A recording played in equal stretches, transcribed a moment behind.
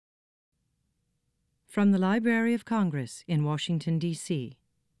From the Library of Congress in Washington, D.C.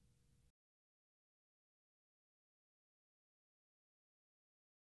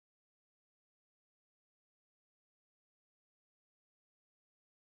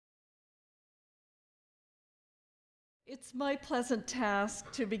 It's my pleasant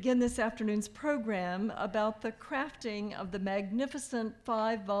task to begin this afternoon's program about the crafting of the magnificent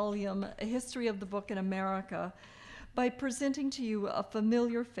 5-volume A History of the Book in America by presenting to you a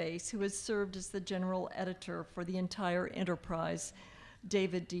familiar face who has served as the general editor for the entire enterprise,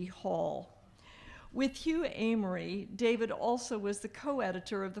 David D. Hall. With Hugh Amory, David also was the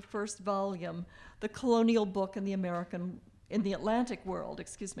co-editor of the first volume, The Colonial Book in the Atlantic World,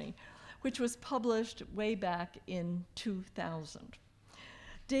 which was published way back in 2000.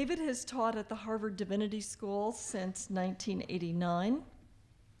 David has taught at the Harvard Divinity School since 1989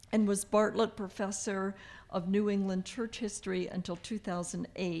 and was Bartlett Professor of New England Church History until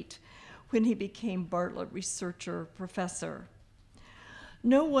 2008, when he became Bartlett Researcher Professor.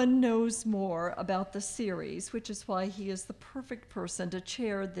 No one knows more about the series, which is why he is the perfect person to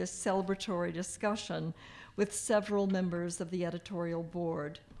chair this celebratory discussion with several members of the editorial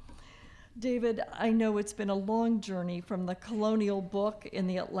board. David, I know it's been a long journey from the colonial book in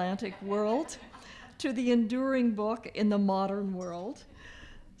the Atlantic world to the enduring book in the modern world.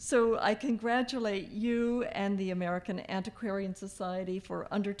 So I congratulate you and the American Antiquarian Society for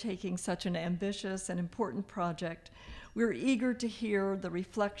undertaking such an ambitious and important project. We're eager to hear the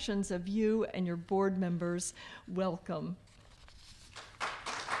reflections of you and your board members. Welcome.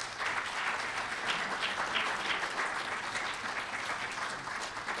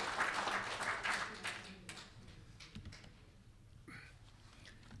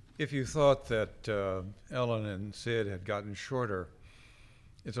 If you thought that Ellen and Sid had gotten shorter,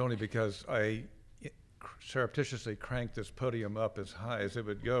 it's only because I surreptitiously cranked this podium up as high as it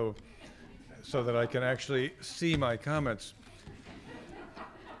would go so that I can actually see my comments.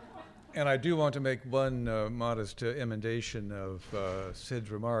 And I do want to make one modest emendation of Sid's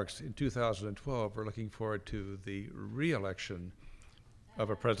remarks. In 2012, we're looking forward to the re-election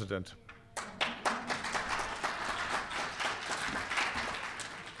of a president.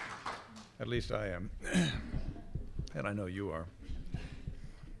 At least I am, and I know you are.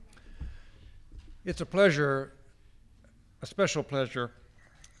 It's a pleasure, a special pleasure,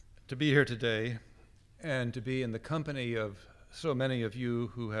 to be here today and to be in the company of so many of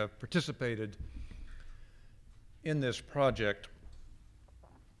you who have participated in this project.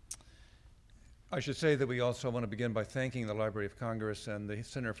 I should say that we also want to begin by thanking the Library of Congress and the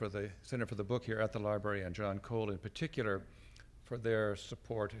Center for the Book here at the library, and John Cole in particular, for their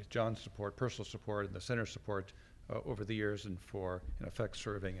support, John's support, personal support, and the center's support over the years, and for, in effect,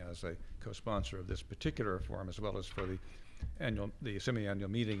 serving as a co-sponsor of this particular forum, as well as for the semi-annual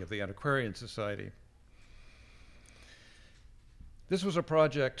meeting of the Antiquarian Society. This was a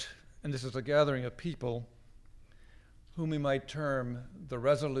project, and this is a gathering of people whom we might term the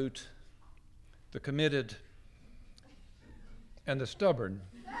resolute, the committed, and the stubborn.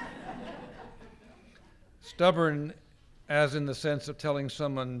 Stubborn as in the sense of telling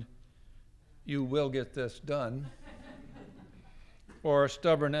someone, you will get this done, or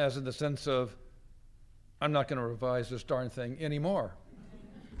stubborn as in the sense of, I'm not going to revise this darn thing anymore,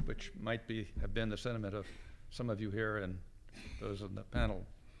 which might have been the sentiment of some of you here and those on the panel.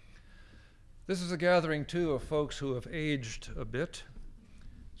 This is a gathering, too, of folks who have aged a bit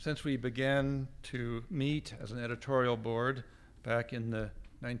since we began to meet as an editorial board back in the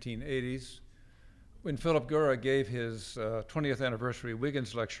 1980s, when Philip Gura gave his 20th anniversary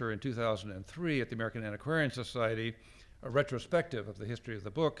Wiggins lecture in 2003 at the American Antiquarian Society, a retrospective of the history of the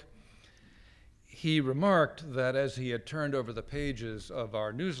book. He remarked that as he had turned over the pages of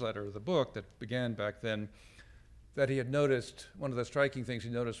our newsletter, the book that began back then, that he had noticed, one of the striking things he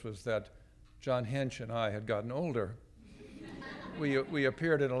noticed was that John Hench and I had gotten older. We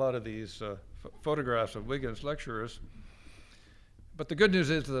appeared in a lot of these photographs of Wiggins lecturers. But the good news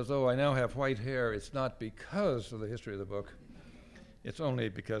is that though I now have white hair, it's not because of the history of the book. It's only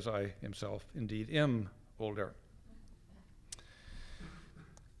because I himself indeed am older.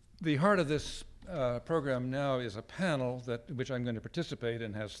 The heart of this program now is a panel in which I'm going to participate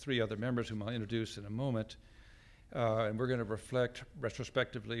and has 3 other members whom I'll introduce in a moment. And we're going to reflect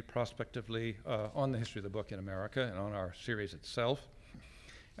retrospectively, prospectively on the history of the book in America and on our series itself.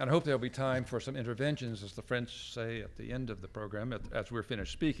 And I hope there'll be time for some interventions, as the French say at the end of the program, as we're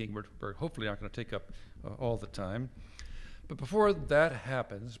finished speaking. We're hopefully not going to take up all the time. But before that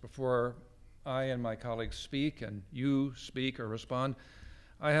happens, before I and my colleagues speak and you speak or respond,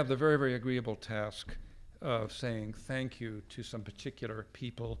 I have the very, very agreeable task of saying thank you to some particular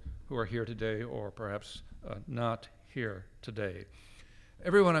people who are here today or perhaps not here today.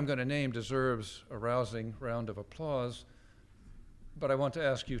 Everyone I'm going to name deserves a rousing round of applause, but I want to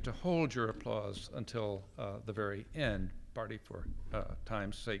ask you to hold your applause until the very end, partly for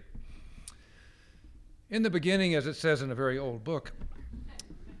time's sake. In the beginning, as it says in a very old book,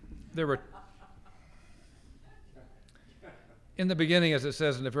 there were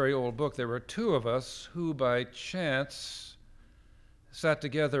two of us who by chance sat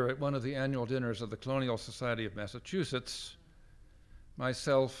together at one of the annual dinners of the Colonial Society of Massachusetts,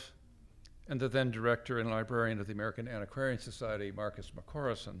 myself and the then director and librarian of the American Antiquarian Society, Marcus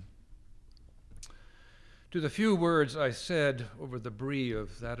McCorrison. To the few words I said over the brie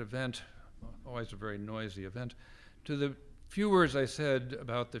of that event, always a very noisy event, to the few words I said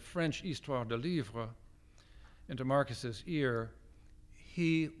about the French Histoire de Livre into Marcus's ear,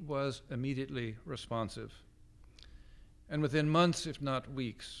 he was immediately responsive. And within months, if not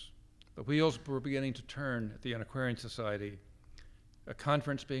weeks, the wheels were beginning to turn at the Antiquarian Society, a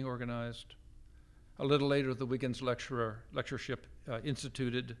conference being organized, a little later the Wiggins lectureship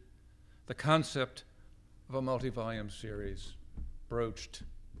instituted, the concept of a multi-volume series broached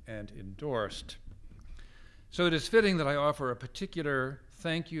and endorsed. So it is fitting that I offer a particular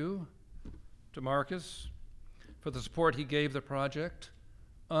thank you to Marcus for the support he gave the project,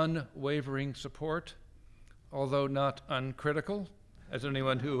 unwavering support, although not uncritical, as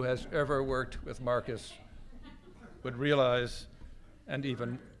anyone who has ever worked with Marcus would realize and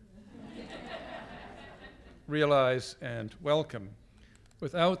even realize and welcome.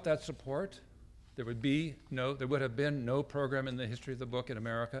 Without that support, there would have been no program in the history of the book in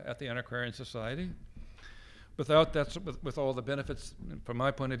America at the Antiquarian Society. Without that, with all the benefits, from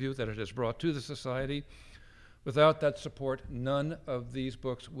my point of view, that it has brought to the Society, without that support, none of these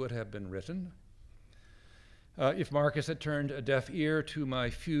books would have been written. If Marcus had turned a deaf ear to my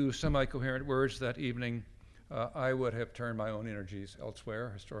few semi-coherent words that evening, I would have turned my own energies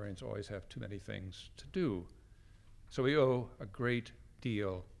elsewhere. Historians always have too many things to do. So we owe a great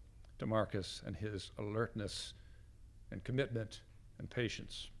deal to Marcus and his alertness and commitment and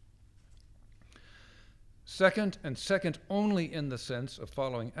patience. Second, and second only in the sense of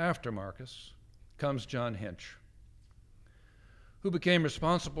following after Marcus, comes John Hinch, who became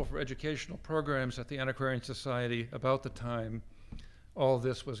responsible for educational programs at the Antiquarian Society about the time all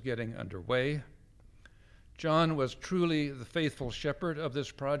this was getting underway. John was truly the faithful shepherd of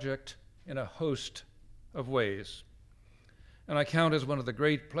this project in a host of ways. And I count as one of the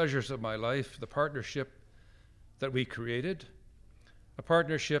great pleasures of my life the partnership that we created, a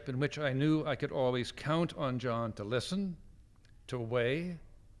partnership in which I knew I could always count on John to listen, to weigh,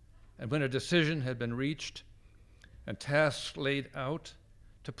 and when a decision had been reached and tasks laid out,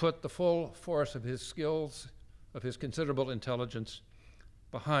 to put the full force of his skills, of his considerable intelligence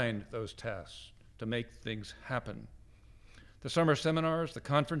behind those tasks to make things happen. The summer seminars, the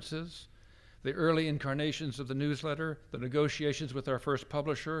conferences, the early incarnations of the newsletter, the negotiations with our first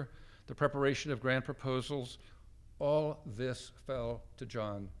publisher, the preparation of grant proposals, all this fell to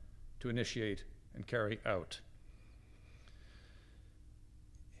John to initiate and carry out.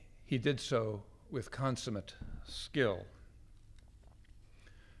 He did so with consummate skill.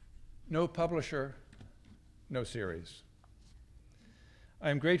 No publisher, no series. I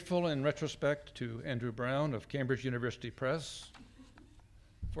am grateful in retrospect to Andrew Brown of Cambridge University Press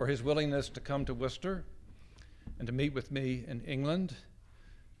for his willingness to come to Worcester and to meet with me in England,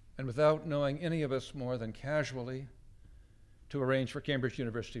 and without knowing any of us more than casually, to arrange for Cambridge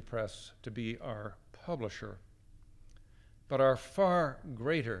University Press to be our publisher. But our far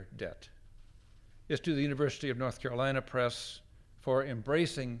greater debt is to the University of North Carolina Press for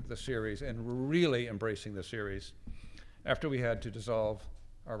embracing the series, and really embracing the series, after we had to dissolve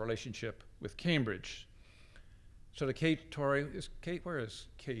our relationship with Cambridge. So to Kate Torrey, where is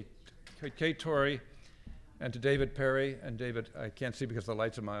Kate? Kate Torrey, and to David Perry, and David, I can't see because of the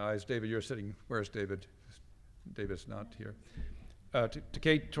lights in my eyes. David, you're sitting, where's David? David's not here. To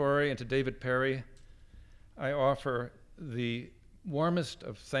Kate Torrey and to David Perry, I offer the warmest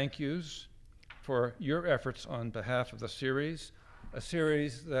of thank yous for your efforts on behalf of the series, a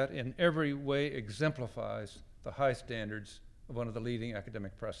series that in every way exemplifies the high standards of one of the leading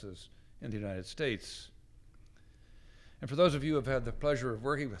academic presses in the United States. And for those of you who have had the pleasure of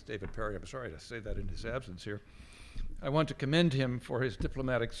working with David Perry, I'm sorry to say that in his absence here, I want to commend him for his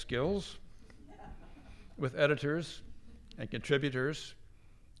diplomatic skills with editors and contributors,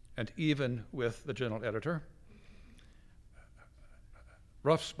 and even with the general editor.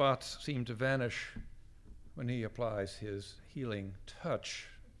 Rough spots seem to vanish when he applies his healing touch.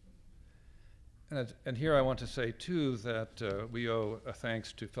 And here I want to say, too, that we owe a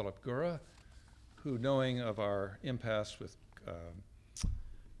thanks to Philip Gura, who, knowing of our impasse with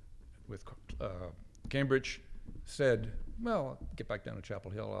Cambridge, said, well, get back down to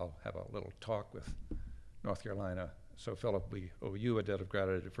Chapel Hill, I'll have a little talk with North Carolina. So Philip, we owe you a debt of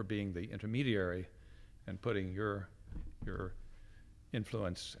gratitude for being the intermediary and putting your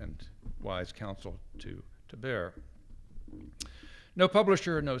influence and wise counsel to bear. No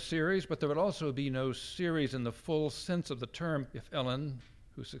publisher, no series, but there would also be no series in the full sense of the term if Ellen,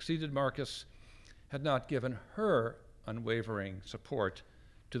 who succeeded Marcus, had not given her unwavering support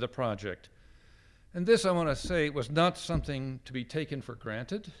to the project. And this, I want to say, was not something to be taken for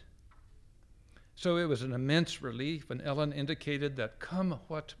granted. So it was an immense relief when Ellen indicated that come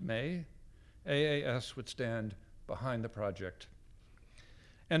what may, AAS would stand behind the project.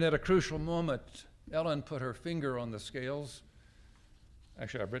 And at a crucial moment, Ellen put her finger on the scales.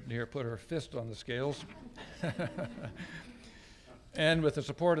 Actually, I've written here, put her fist on the scales. And with the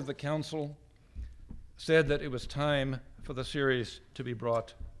support of the council, said that it was time for the series to be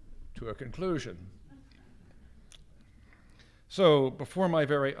brought to a conclusion. So before my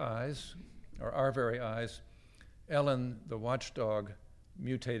very eyes, or our very eyes, Ellen the watchdog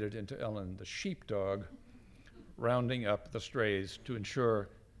mutated into Ellen the sheepdog, rounding up the strays to ensure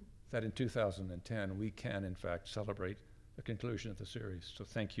that in 2010 we can in fact celebrate the conclusion of the series. So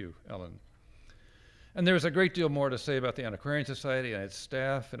thank you, Ellen. And there's a great deal more to say about the Antiquarian Society and its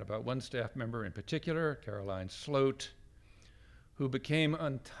staff, and about one staff member in particular, Caroline Sloat, who became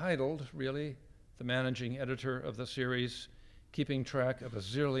untitled, really, the managing editor of the series, keeping track of a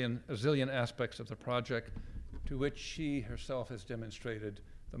zillion aspects of the project, to which she herself has demonstrated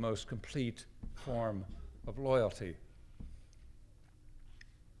the most complete form of loyalty.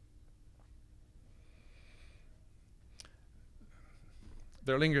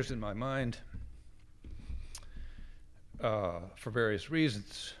 There lingers in my mind, for various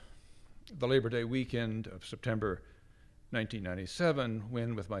reasons, the Labor Day weekend of September 1997,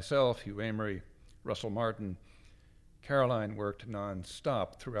 when with myself, Hugh Amory, Russell Martin, Caroline worked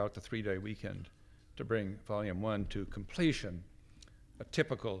non-stop throughout the 3-day weekend to bring Volume 1 to completion, a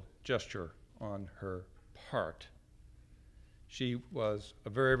typical gesture on her part. She was a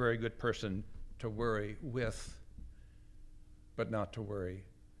very, very good person to worry with, but not to worry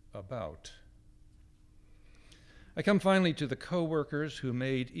about. I come finally to the co-workers who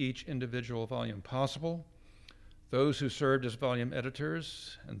made each individual volume possible, those who served as volume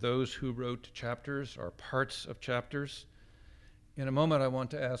editors, and those who wrote chapters or parts of chapters. In a moment, I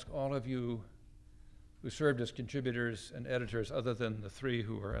want to ask all of you who served as contributors and editors, other than the 3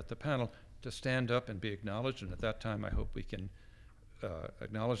 who are at the panel, to stand up and be acknowledged. And at that time, I hope we can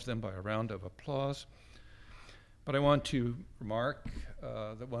acknowledge them by a round of applause. But I want to remark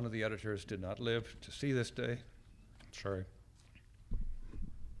that one of the editors did not live to see this day. Sorry.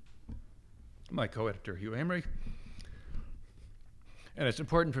 My co-editor, Hugh Amory. And it's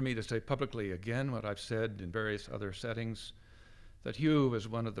important for me to say publicly again what I've said in various other settings, that Hugh was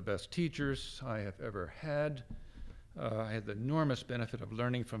one of the best teachers I have ever had. I had the enormous benefit of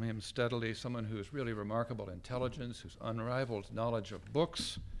learning from him steadily, someone who has really remarkable intelligence, whose unrivaled knowledge of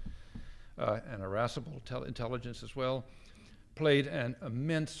books, and irascible intelligence as well, played an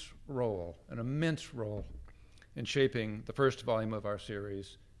immense role in shaping the first volume of our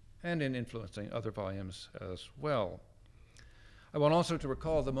series and in influencing other volumes as well. I want also to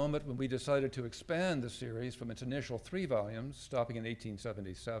recall the moment when we decided to expand the series from its initial 3 volumes, stopping in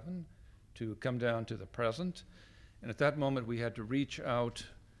 1877, to come down to the present. And at that moment, we had to reach out,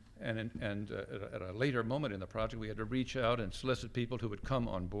 and at a later moment in the project, we had to reach out and solicit people who would come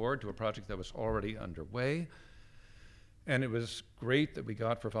on board to a project that was already underway. And it was great that we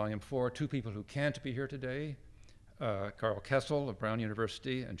got for Volume 4 2 people who can't be here today, Carl Kessel of Brown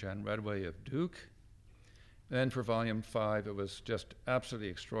University and Jan Redway of Duke. Then for Volume 5, it was just absolutely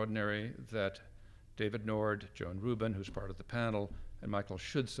extraordinary that David Nord, Joan Rubin, who's part of the panel, and Michael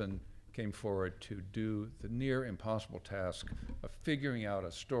Schudson came forward to do the near impossible task of figuring out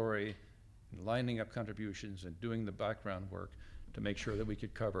a story, and lining up contributions, and doing the background work to make sure that we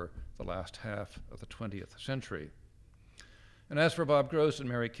could cover the last half of the 20th century. And as for Bob Gross and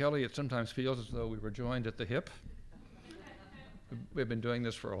Mary Kelley, it sometimes feels as though we were joined at the hip. We've been doing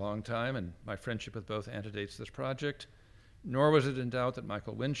this for a long time, and my friendship with both antedates this project. Nor was it in doubt that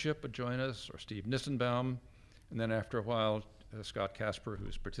Michael Winship would join us, or Steve Nissenbaum, and then after a while, Scott Casper,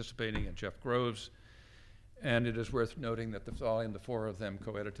 who's participating, and Jeff Groves. And it is worth noting that the 4 of them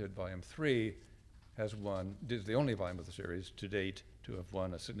co-edited Volume 3, is the only volume of the series to date to have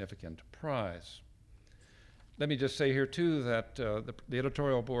won a significant prize. Let me just say here, too, that the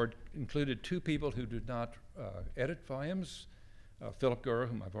editorial board included two people who did not edit volumes, Philip Gura,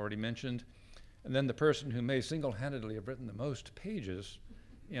 whom I've already mentioned, and then the person who may single-handedly have written the most pages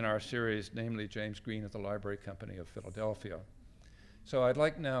in our series, namely James Green at the Library Company of Philadelphia. So I'd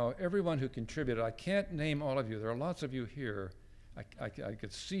like now everyone who contributed, I can't name all of you, there are lots of you here. I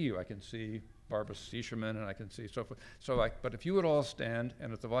could see you, I can see Barbara Seischerman, and I can see so forth. But if you would all stand,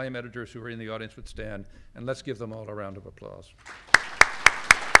 and if the volume editors who are in the audience would stand, and let's give them all a round of applause.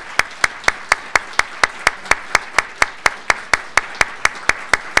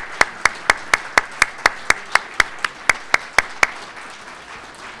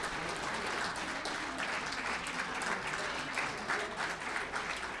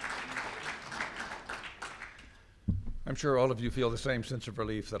 I'm sure all of you feel the same sense of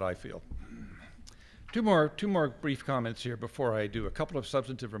relief that I feel. Two more brief comments here before I do a couple of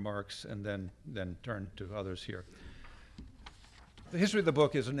substantive remarks and then turn to others here. The history of the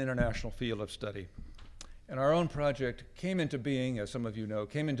book is an international field of study. And our own project came into being, as some of you know,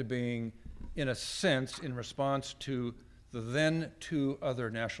 came into being in a sense in response to the then two other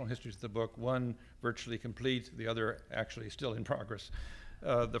national histories of the book, one virtually complete, the other actually still in progress.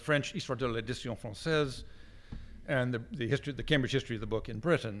 The French Histoire de l'édition française and the Cambridge history of the book in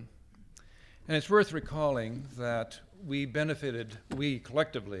Britain. And it's worth recalling that we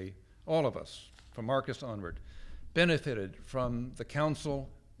collectively, all of us, from Marcus onward, benefited from the counsel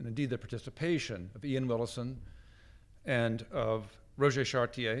and indeed the participation of Ian Willison and of Roger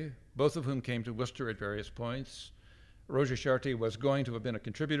Chartier, both of whom came to Worcester at various points. Roger Chartier was going to have been a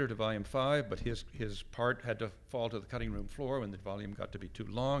contributor to Volume 5, but his part had to fall to the cutting room floor when the volume got to be too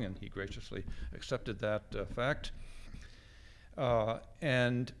long, and he graciously accepted that fact.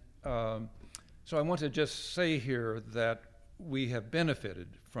 So I want to just say here that we have benefited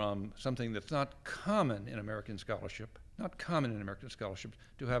from something that's not common in American scholarship,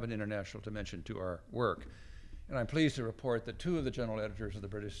 to have an international dimension to our work. And I'm pleased to report that two of the general editors of the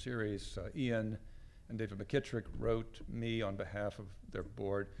British series, Ian and David McKittrick, wrote me on behalf of their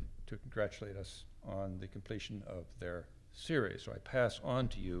board to congratulate us on the completion of their series. So I pass on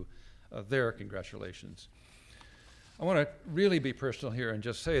to you their congratulations. I want to really be personal here and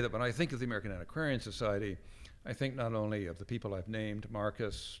just say that when I think of the American Antiquarian Society, I think not only of the people I've named,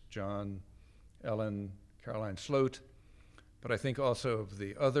 Marcus, John, Ellen, Caroline Sloat, but I think also of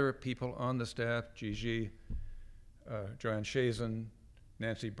the other people on the staff, Gigi, Joanne Shazen,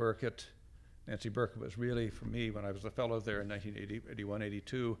 Nancy Burkett. Nancy Burkett was really, for me, when I was a fellow there in 1981,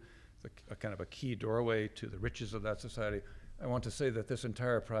 82, a kind of a key doorway to the riches of that society. I want to say that this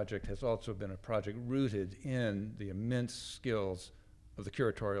entire project has also been a project rooted in the immense skills of the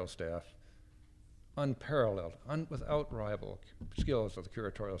curatorial staff, unparalleled, without rival skills of the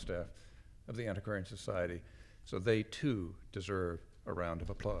curatorial staff of the Antiquarian Society. So they too deserve a round of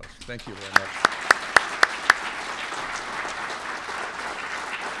applause. Thank you very much.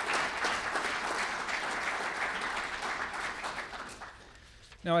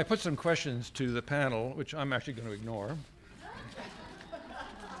 Now I put some questions to the panel, which I'm actually going to ignore.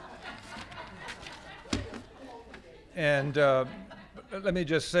 And let me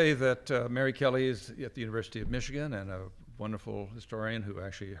just say that Mary Kelley is at the University of Michigan and a wonderful historian who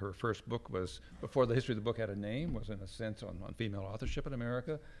actually, her first book was, before the history of the book had a name, was in a sense on female authorship in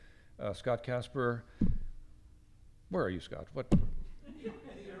America. Scott Casper, where are you, Scott? What?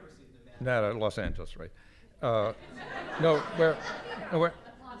 Nevada, Los Angeles, right? No, where?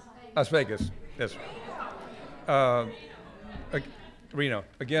 Las Vegas, yes. Reno,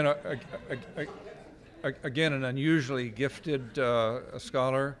 again, an unusually gifted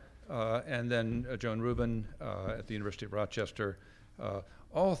scholar, and then Joan Rubin at the University of Rochester.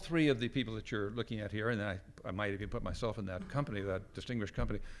 All three of the people that you're looking at here, and I might even put myself in that company, that distinguished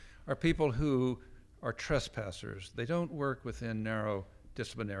company, are people who are trespassers. They don't work within narrow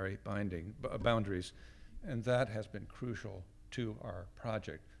disciplinary boundaries, and that has been crucial to our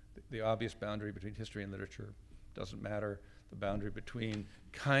project. The obvious boundary between history and literature doesn't matter. The boundary between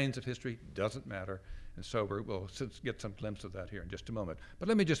kinds of history doesn't matter. And so we'll get some glimpse of that here in just a moment. But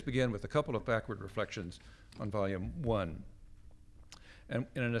let me just begin with a couple of backward reflections on Volume 1. And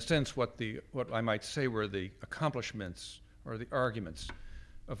in a sense, what I might say were the accomplishments or the arguments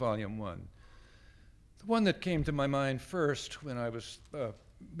of Volume 1. The one that came to my mind first when I was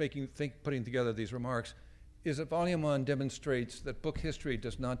putting together these remarks is that Volume 1 demonstrates that book history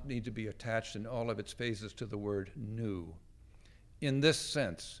does not need to be attached in all of its phases to the word new. In this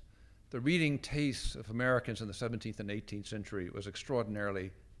sense, the reading tastes of Americans in the 17th and 18th century was extraordinarily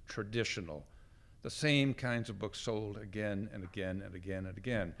traditional. The same kinds of books sold again and again and again and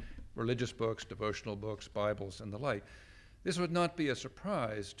again. religious books, devotional books, Bibles, and the like. This would not be a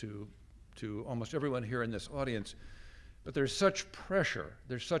surprise to almost everyone here in this audience, but there's such pressure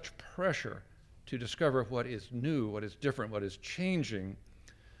to discover what is new, what is different, what is changing,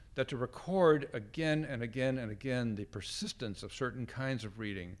 that to record again and again and again the persistence of certain kinds of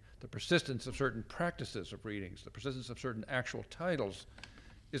reading, the persistence of certain practices of readings, the persistence of certain actual titles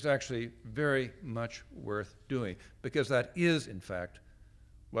is actually very much worth doing, because that is, in fact,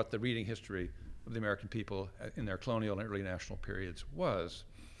 what the reading history of the American people in their colonial and early national periods was.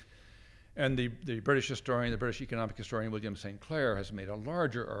 And the British historian, the British economic historian, William St. Clair, has made a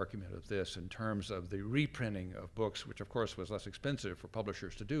larger argument of this in terms of the reprinting of books, which of course was less expensive for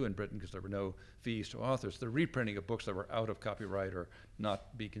publishers to do in Britain because there were no fees to authors. The reprinting of books that were out of copyright or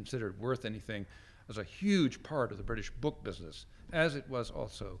not be considered worth anything was a huge part of the British book business, as it was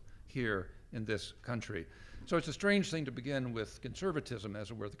also here in this country. So it's a strange thing to begin with conservatism,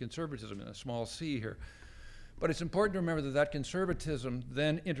 as it were, the conservatism in a small c here. But it's important to remember that that conservatism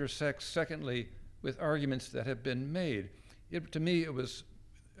then intersects, secondly, with arguments that have been made. To me, it was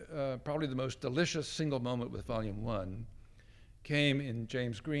probably the most delicious single moment with Volume 1 came in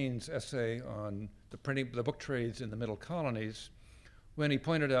James Green's essay on the book trades in the Middle Colonies, when he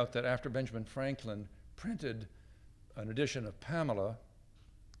pointed out that after Benjamin Franklin printed an edition of Pamela,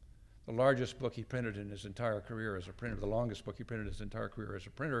 the largest book he printed in his entire career as a printer, the longest book he printed in his entire career as a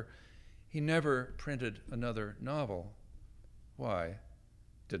printer, he never printed another novel. Why?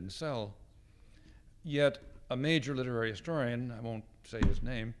 Didn't sell. Yet a major literary historian, I won't say his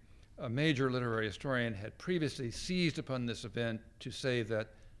name, a major literary historian had previously seized upon this event to say that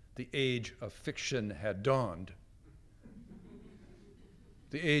the age of fiction had dawned.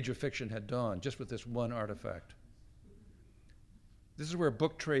 The age of fiction had dawned just with this one artifact. This is where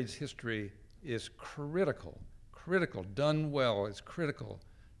book trades history is critical, done well is critical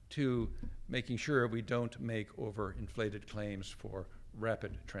to making sure we don't make overinflated claims for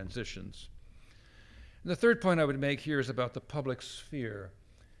rapid transitions. And the third point I would make here is about the public sphere.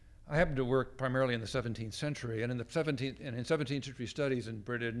 I happen to work primarily in the 17th century, and in 17th century studies in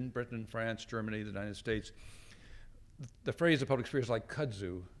Britain, France, Germany, the United States, the phrase of public sphere is like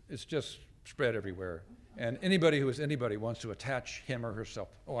kudzu. It's just spread everywhere. And anybody who is anybody wants to attach him or herself.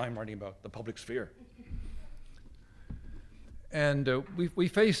 Oh, I'm writing about the public sphere. And we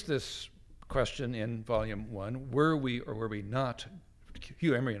faced this question in Volume 1. Were we or were we not,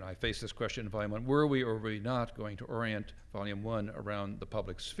 Hugh Emery and I faced this question in Volume 1, were we or were we not going to orient Volume 1 around the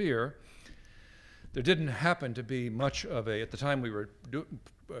public sphere? There didn't happen to be much of at the time we were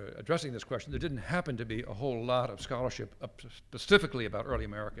addressing this question, there didn't happen to be a whole lot of scholarship specifically about early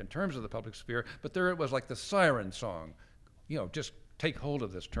America in terms of the public sphere, but there it was like the siren song, just take hold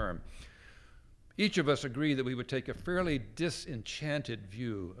of this term. Each of us agreed that we would take a fairly disenchanted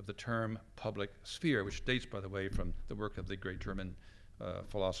view of the term public sphere, which dates, by the way, from the work of the great German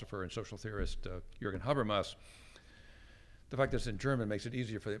philosopher and social theorist Jürgen Habermas. The fact that it's in German makes it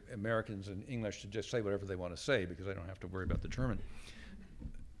easier for the Americans and English to just say whatever they want to say because they don't have to worry about the German.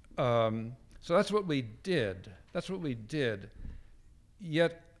 So that's what we did.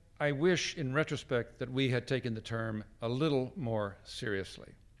 Yet I wish, in retrospect, that we had taken the term a little more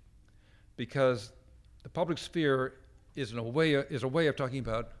seriously, because the public sphere is a way of talking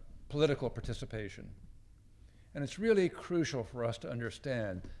about political participation. And it's really crucial for us to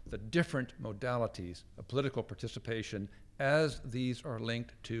understand the different modalities of political participation as these are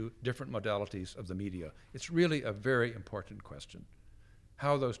linked to different modalities of the media. It's really a very important question,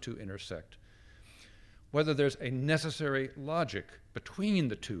 how those two intersect. Whether there's a necessary logic between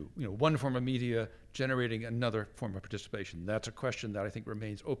the two, one form of media generating another form of participation. That's a question that I think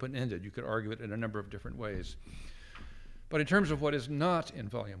remains open-ended. You could argue it in a number of different ways. But in terms of what is not in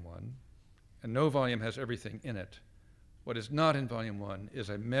Volume 1, and no volume has everything in it, what is not in Volume 1 is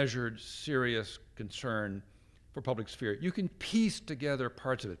a measured, serious concern for public sphere. You can piece together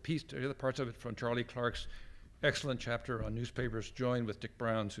parts of it, from Charlie Clark's excellent chapter on newspapers, joined with Dick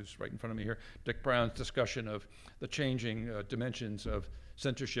Brown's, who's right in front of me here, Dick Brown's discussion of the changing dimensions of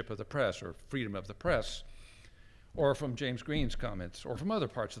censorship of the press or freedom of the press, or from James Green's comments, or from other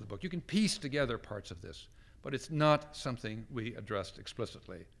parts of the book. You can piece together parts of this, but it's not something we addressed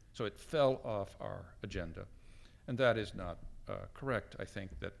explicitly. So it fell off our agenda. And that is not correct. I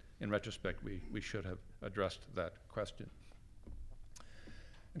think that in retrospect, we should have addressed that question.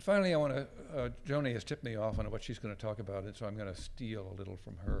 And finally, I want to, Joni has tipped me off on what she's going to talk about, and so I'm going to steal a little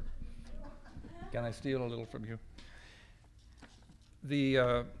from her. Can I steal a little from you?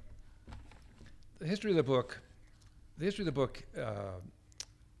 The history of the book,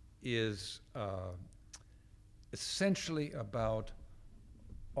 is essentially about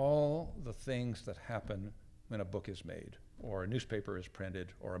all the things that happen when a book is made, or a newspaper is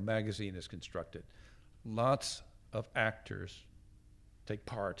printed, or a magazine is constructed. Lots of actors take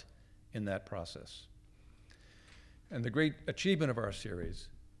part in that process. And the great achievement of our series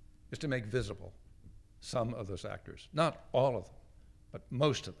is to make visible some of those actors. Not all of them, but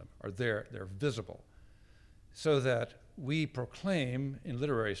most of them are there, they're visible. So that we proclaim in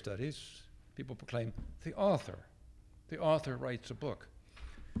literary studies, people proclaim the author. The author writes a book.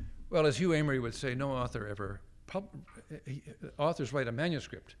 Well, as Hugh Amory would say, no author ever, authors write a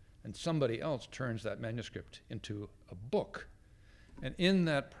manuscript and somebody else turns that manuscript into a book. And in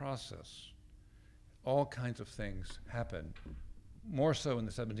that process, all kinds of things happen, more so in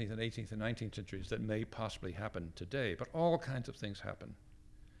the 17th and 18th and 19th centuries than may possibly happen today, but all kinds of things happen.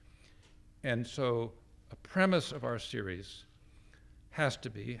 And so a premise of our series has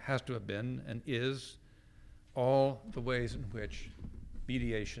to have been, and is, all the ways in which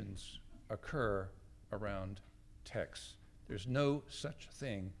mediations occur around texts. There's no such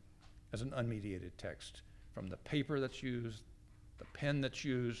thing as an unmediated text. From the paper that's used, the pen that's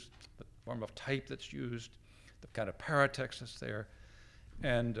used, the form of type that's used, the kind of paratext that's there.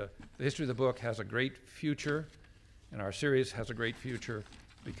 And the history of the book has a great future, and our series has a great future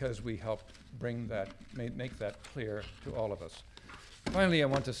because we helped bring that, make that clear to all of us. Finally, I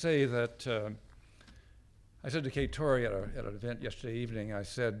want to say that I said to Kate Torrey at an event yesterday evening, I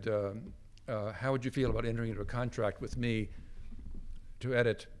said, how would you feel about entering into a contract with me to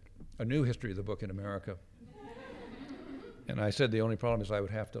edit a new history of the book in America? And I said the only problem is I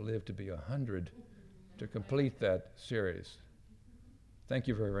would have to live to be 100 to complete that series. Thank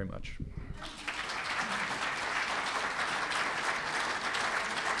you very, very much.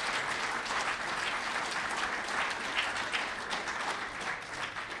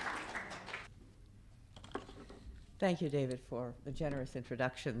 Thank you, David, for the generous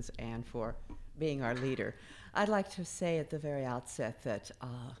introductions and for being our leader. I'd like to say at the very outset that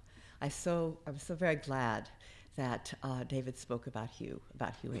I was so very glad that David spoke about Hugh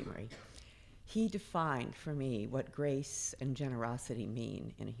Amory. He defined for me what grace and generosity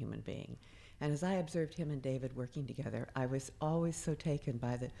mean in a human being. And as I observed him and David working together, I was always so taken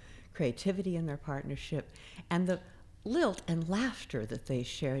by the creativity in their partnership and the lilt and laughter that they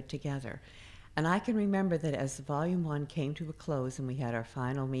shared together. And I can remember that as Volume 1 came to a close and we had our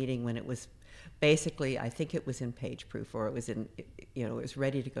final meeting when it was basically, I think it was in page proof, or it was in, it was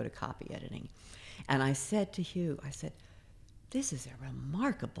ready to go to copy editing. And I said to Hugh, I said, "This is a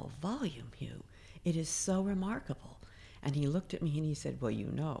remarkable volume, Hugh. It is so remarkable." And he looked at me and he said,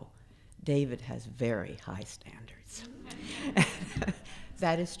 "Well, David has very high standards."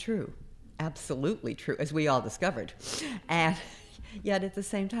 That is true, absolutely true, as we all discovered. And yet at the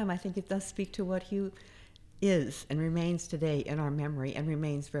same time, I think it does speak to what Hugh is and remains today in our memory and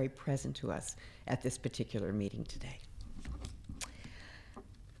remains very present to us at this particular meeting today.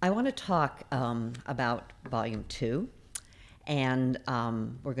 I want to talk about Volume 2, and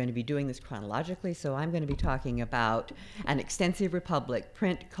we're going to be doing this chronologically, so I'm going to be talking about An Extensive Republic,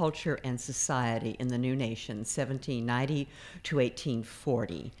 Print, Culture, and Society in the New Nation, 1790 to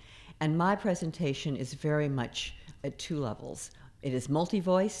 1840. And my presentation is very much at two levels. It is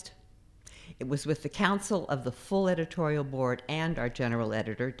multi-voiced. It was with the counsel of the full editorial board and our general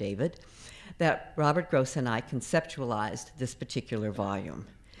editor, David, that Robert Gross and I conceptualized this particular volume.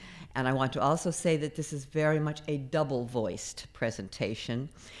 And I want to also say that this is very much a double-voiced presentation,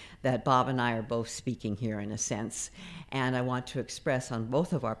 that Bob and I are both speaking here in a sense. And I want to express on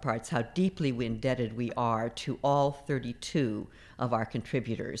both of our parts how deeply indebted we are to all 32 of our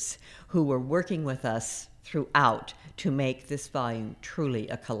contributors who were working with us throughout to make this volume truly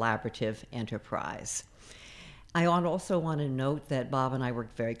a collaborative enterprise. I also want to note that Bob and I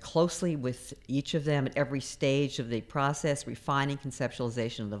worked very closely with each of them at every stage of the process, refining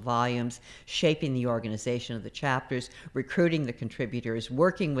conceptualization of the volumes, shaping the organization of the chapters, recruiting the contributors,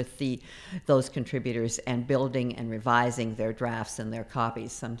 working with those contributors, and building and revising their drafts and their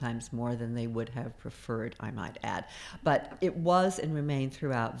copies, sometimes more than they would have preferred, I might add. But it was and remained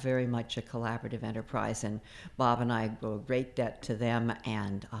throughout very much a collaborative enterprise, and Bob and I owe a great debt to them,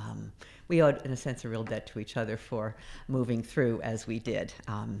 and we owed, in a sense, a real debt to each other for moving through as we did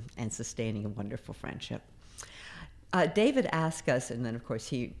and sustaining a wonderful friendship. David asked us, and then of course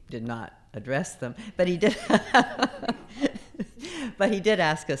he did not address them, but he did, but he did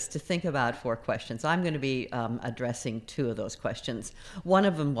ask us to think about 4 questions. I'm going to be addressing 2 of those questions. One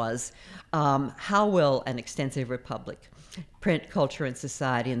of them was, how will An Extensive Republic, Print, Culture, and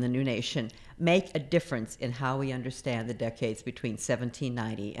Society in the New Nation make a difference in how we understand the decades between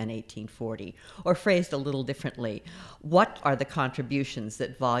 1790 and 1840? Or phrased a little differently, what are the contributions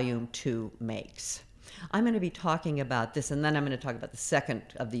that Volume 2 makes? I'm going to be talking about this, and then I'm going to talk about the second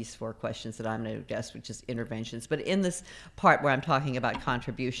of these four questions that I'm going to address, which is interventions. But in this part where I'm talking about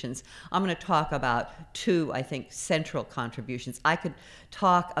contributions, I'm going to talk about two, I think, central contributions. I could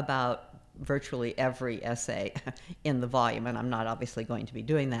talk about virtually every essay in the volume, and I'm not obviously going to be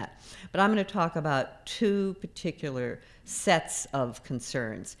doing that. But I'm going to talk about two particular sets of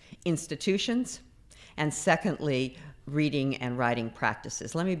concerns: institutions, and secondly, reading and writing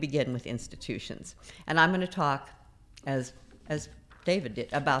practices. Let me begin with institutions. And I'm going to talk, as David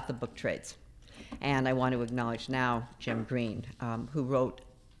did, about the book trades. And I want to acknowledge now Jim Green, who wrote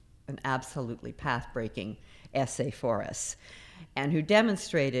an absolutely path-breaking essay for us, and who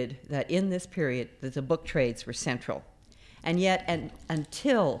demonstrated that in this period that the book trades were central. And yet,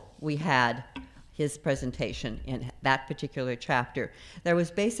 until we had his presentation in that particular chapter, there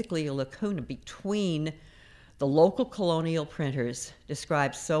was basically a lacuna between the local colonial printers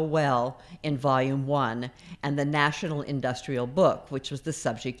described so well in Volume 1 and the National Industrial Book, which was the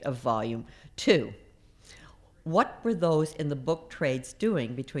subject of Volume 2. What were those in the book trades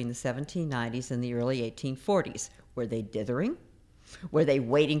doing between the 1790s and the early 1840s? Were they dithering? Were they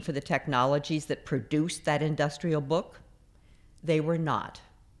waiting for the technologies that produced that industrial book? They were not.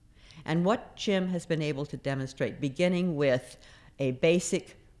 And what Jim has been able to demonstrate, beginning with a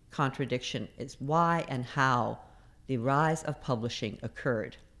basic contradiction, is why and how the rise of publishing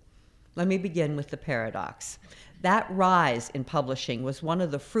occurred. Let me begin with the paradox. That rise in publishing was one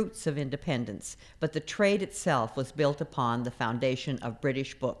of the fruits of independence, but the trade itself was built upon the foundation of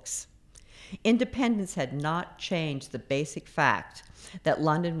British books. Independence had not changed the basic fact that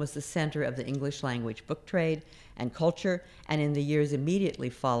London was the center of the English language book trade and culture, and in the years immediately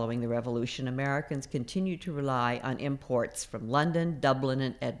following the Revolution, Americans continued to rely on imports from London, Dublin,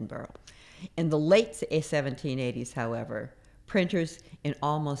 and Edinburgh. In the late 1780s, however, printers in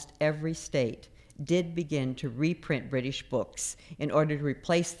almost every state did begin to reprint British books in order to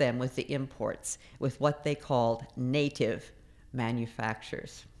replace them with the imports, with what they called native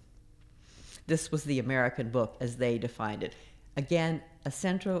manufactures. This was the American book as they defined it. Again, a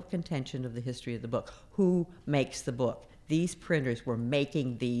central contention of the history of the book. Who makes the book? These printers were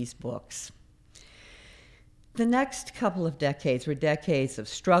making these books. The next couple of decades were decades of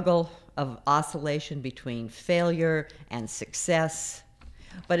struggle, of oscillation between failure and success.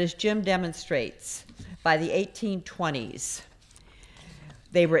 But as Jim demonstrates, by the 1820s,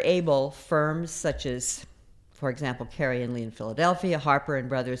 they were able, firms such as, for example, Carey and Lee in Philadelphia, Harper and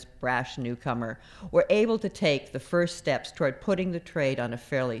Brothers, brash newcomer, were able to take the first steps toward putting the trade on a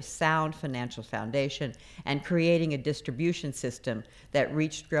fairly sound financial foundation and creating a distribution system that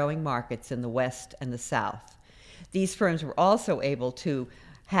reached growing markets in the West and the South. These firms were also able to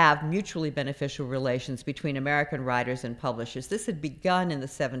have mutually beneficial relations between American writers and publishers. This had begun in the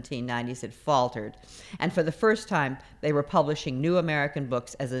 1790s, it faltered, and for the first time, they were publishing new American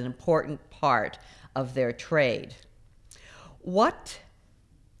books as an important part of their trade. What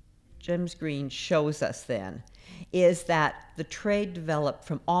James Green shows us then is that the trade developed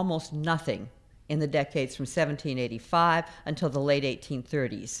from almost nothing in the decades from 1785 until the late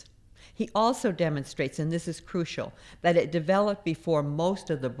 1830s. He also demonstrates, and this is crucial, that it developed before most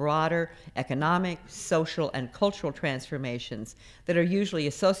of the broader economic, social, and cultural transformations that are usually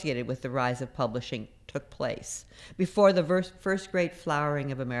associated with the rise of publishing took place, before the first great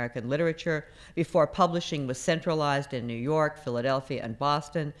flowering of American literature, before publishing was centralized in New York, Philadelphia, and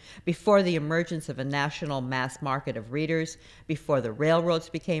Boston, before the emergence of a national mass market of readers, before the railroads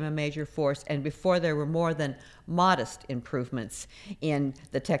became a major force, and before there were more than modest improvements in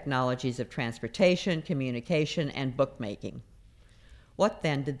the technologies of transportation, communication, and bookmaking. What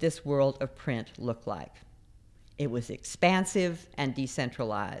then did this world of print look like? It was expansive and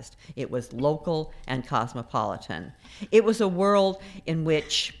decentralized. It was local and cosmopolitan. It was a world in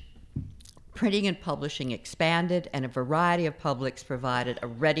which printing and publishing expanded, and a variety of publics provided a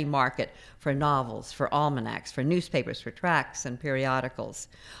ready market for novels, for almanacs, for newspapers, for tracts and periodicals.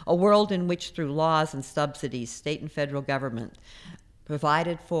 A world in which, through laws and subsidies, state and federal government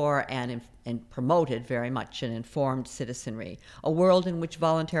provided for and promoted very much an informed citizenry. A world in which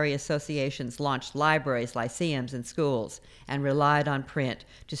voluntary associations launched libraries, lyceums, and schools, and relied on print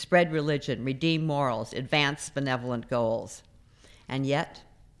to spread religion, redeem morals, advance benevolent goals. And yet,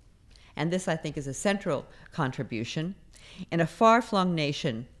 and this I think is a central contribution, in a far-flung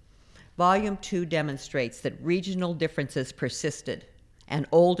nation, Volume 2 demonstrates that regional differences persisted and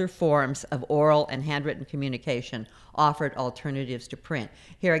older forms of oral and handwritten communication offered alternatives to print.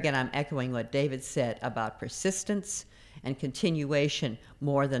 Here again, I'm echoing what David said about persistence and continuation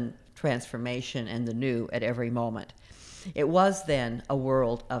more than transformation and the new at every moment. It was then a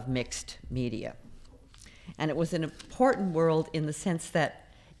world of mixed media. And it was an important world in the sense that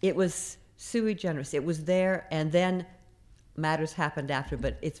it was sui generis. It was there, and then matters happened after,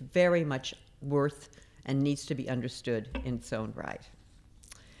 but it's very much worth and needs to be understood in its own right.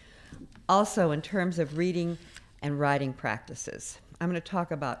 Also, in terms of reading and writing practices, I'm going to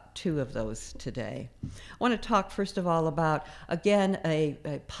talk about two of those today. I want to talk, first of all, about, again,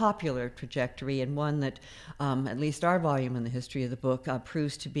 a popular trajectory, and one that, at least our volume in the history of the book,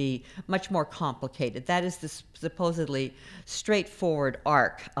 proves to be much more complicated. That is this supposedly straightforward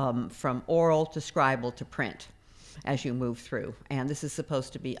arc from oral to scribal to print as you move through. And this is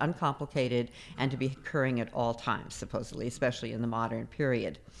supposed to be uncomplicated and to be occurring at all times, supposedly, especially in the modern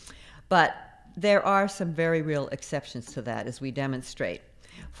period. But there are some very real exceptions to that, as we demonstrate.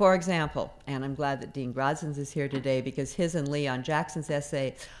 For example, and I'm glad that Dean Grodzins is here today, because his and Leon Jackson's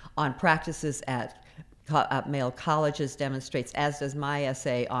essay on practices at male colleges demonstrates, as does my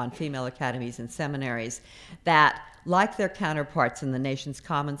essay on female academies and seminaries, that like their counterparts in the nation's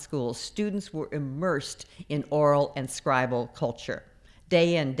common schools, students were immersed in oral and scribal culture.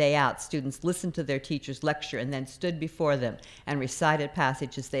 Day in, day out, students listened to their teachers lecture and then stood before them and recited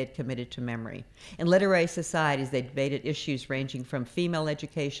passages they had committed to memory. In literary societies, they debated issues ranging from female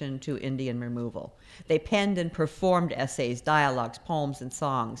education to Indian removal. They penned and performed essays, dialogues, poems, and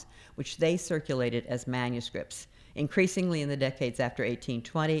songs, which they circulated as manuscripts. Increasingly in the decades after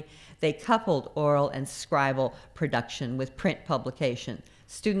 1820, they coupled oral and scribal production with print publication.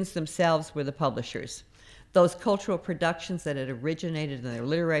 Students themselves were the publishers. Those cultural productions that had originated in their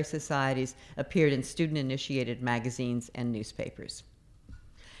literary societies appeared in student-initiated magazines and newspapers.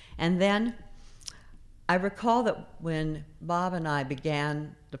 And then I recall that when Bob and I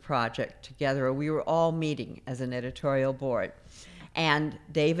began the project together, we were all meeting as an editorial board. And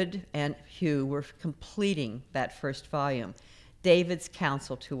David and Hugh were completing that first volume. David's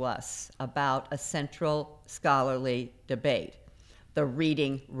counsel to us about a central scholarly debate, the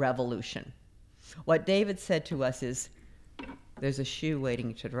reading revolution. What David said to us is, there's a shoe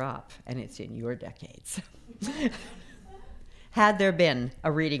waiting to drop, and it's in your decades. Had there been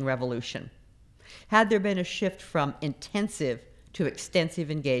a reading revolution, had there been a shift from intensive to extensive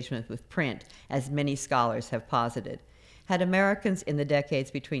engagement with print, as many scholars have posited, had Americans in the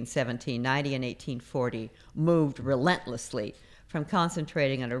decades between 1790 and 1840 moved relentlessly from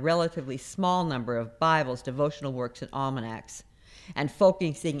concentrating on a relatively small number of Bibles, devotional works, and almanacs, and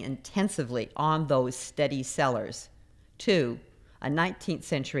focusing intensively on those steady sellers, to a 19th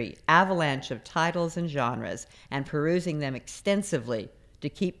century avalanche of titles and genres, and perusing them extensively to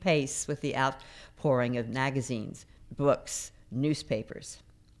keep pace with the outpouring of magazines, books, newspapers.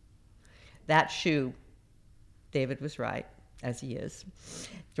 That shoe, David was right, as he is,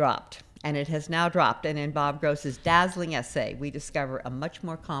 dropped. And it has now dropped. And in Bob Gross's dazzling essay, we discover a much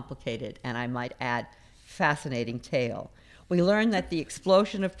more complicated, and I might add, fascinating tale. We learn that the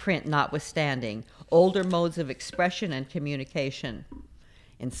explosion of print notwithstanding, older modes of expression and communication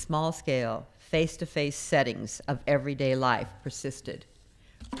in small-scale, face-to-face settings of everyday life persisted.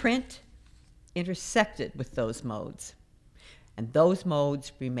 Print intersected with those modes, and those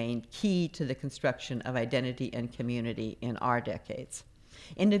modes remained key to the construction of identity and community in our decades.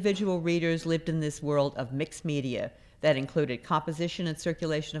 Individual readers lived in this world of mixed media that included composition and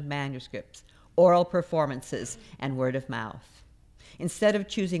circulation of manuscripts, oral performances, and word of mouth. Instead of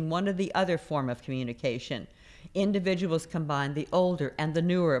choosing one or the other form of communication, individuals combined the older and the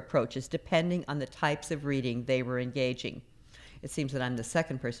newer approaches depending on the types of reading they were engaging. It seems that I'm the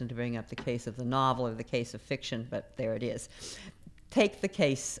second person to bring up the case of the novel or the case of fiction, but there it is. Take the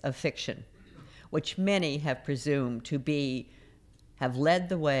case of fiction, which many have presumed to be, have led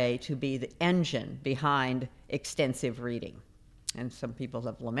the way to be the engine behind extensive reading. And some people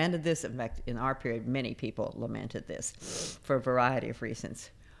have lamented this. In fact, in our period, many people lamented this for a variety of reasons.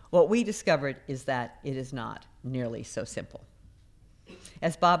 What we discovered is that it is not nearly so simple.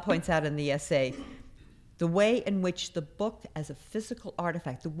 As Bob points out in the essay, the way in which the book as a physical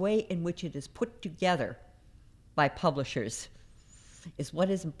artifact, the way in which it is put together by publishers, is what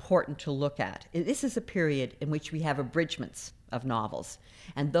is important to look at. This is a period in which we have abridgments of novels,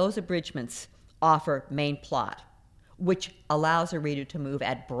 and those abridgments offer main plot, which allows a reader to move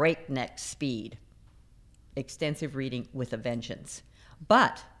at breakneck speed. Extensive reading with a vengeance.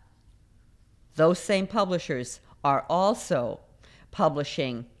 But those same publishers are also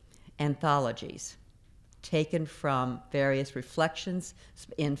publishing anthologies, taken from various reflections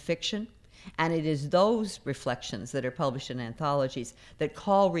in fiction, and it is those reflections that are published in anthologies that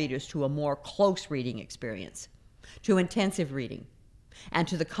call readers to a more close reading experience, to intensive reading, and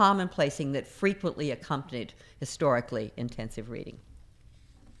to the commonplacing that frequently accompanied historically intensive reading.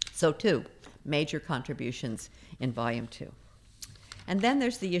 So 2 major contributions in Volume 2. And then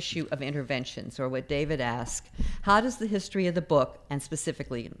there's the issue of interventions, or what David asked, how does the history of the book, and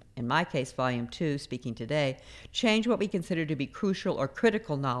specifically in my case, Volume 2, speaking today, change what we consider to be crucial or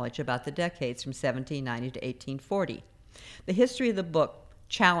critical knowledge about the decades from 1790 to 1840? The history of the book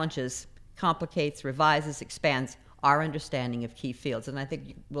challenges, complicates, revises, expands our understanding of key fields, and I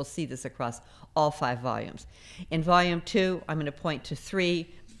think we'll see this across all 5 volumes. In Volume 2, I'm going to point to 3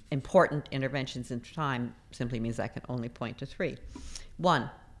 important interventions in time. Simply means I can only point to 3. 1,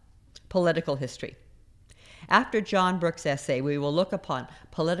 political history. After John Brooks' essay, we will look upon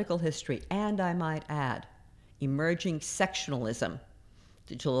political history, and I might add, emerging sectionalism,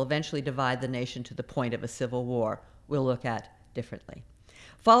 which will eventually divide the nation to the point of a civil war, we'll look at differently.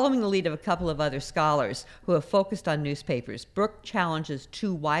 Following the lead of a couple of other scholars who have focused on newspapers, Brooke challenges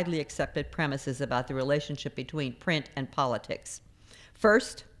 2 widely accepted premises about the relationship between print and politics.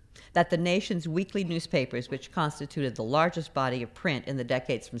 First, that the nation's weekly newspapers, which constituted the largest body of print in the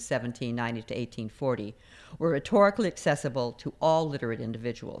decades from 1790 to 1840, were rhetorically accessible to all literate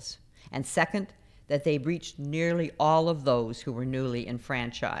individuals. And second, that they reached nearly all of those who were newly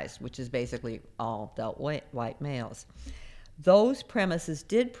enfranchised, which is basically all adult white males. Those premises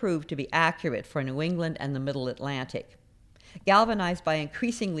did prove to be accurate for New England and the Middle Atlantic. Galvanized by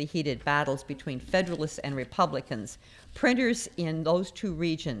increasingly heated battles between Federalists and Republicans, printers in those 2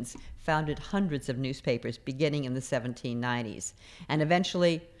 regions founded hundreds of newspapers beginning in the 1790s, and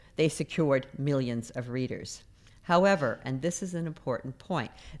eventually they secured millions of readers. However, and this is an important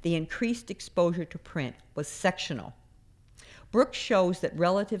point, the increased exposure to print was sectional. Brooks shows that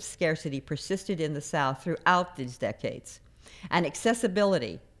relative scarcity persisted in the South throughout these decades, and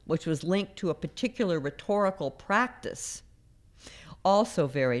accessibility, which was linked to a particular rhetorical practice, also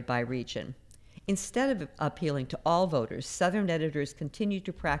varied by region. Instead of appealing to all voters, Southern editors continued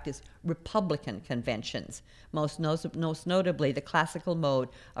to practice Republican conventions, most notably the classical mode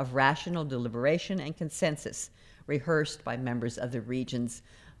of rational deliberation and consensus, rehearsed by members of the region's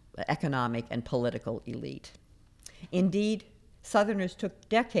economic and political elite. Indeed, Southerners took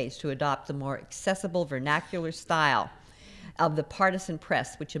decades to adopt the more accessible vernacular style of the partisan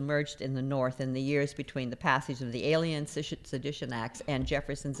press which emerged in the North in the years between the passage of the Alien Sedition Acts and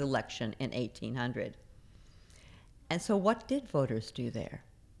Jefferson's election in 1800. And so what did voters do there?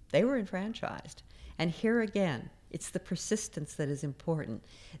 They were enfranchised. And here again, it's the persistence that is important.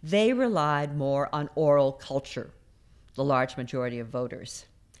 They relied more on oral culture, the large majority of voters.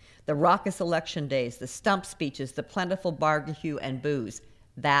 The raucous election days, the stump speeches, the plentiful barbecue and booze,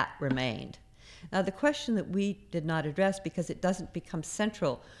 that remained. Now, the question that we did not address, because it doesn't become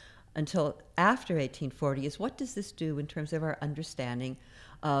central until after 1840, is what does this do in terms of our understanding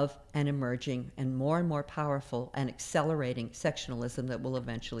of an emerging and more powerful and accelerating sectionalism that will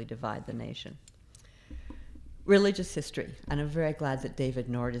eventually divide the nation? Religious history, and I'm very glad that David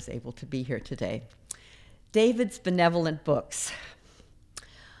Nord is able to be here today. David's benevolent books.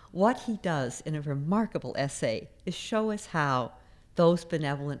 What he does in a remarkable essay is show us how those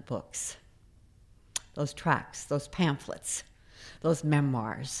benevolent books, those tracts, those pamphlets, those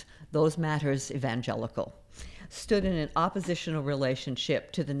memoirs, those matters evangelical, stood in an oppositional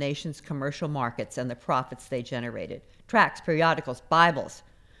relationship to the nation's commercial markets and the profits they generated. Tracts, periodicals, Bibles,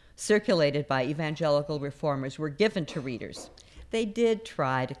 circulated by evangelical reformers, were given to readers. They did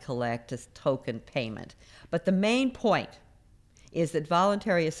try to collect a token payment, but the main point is that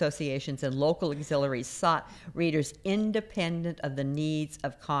voluntary associations and local auxiliaries sought readers independent of the needs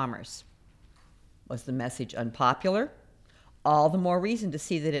of commerce. Was the message unpopular? All the more reason to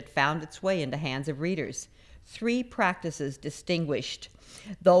see that it found its way into hands of readers. 3 practices distinguished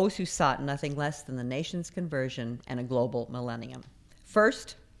those who sought nothing less than the nation's conversion and a global millennium.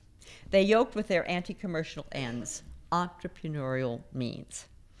 First, they yoked with their anti-commercial ends entrepreneurial means.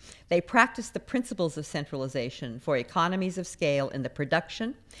 They practiced the principles of centralization for economies of scale in the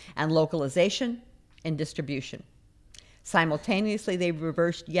production and localization in distribution. Simultaneously, they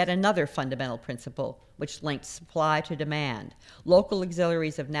reversed yet another fundamental principle which linked supply to demand. Local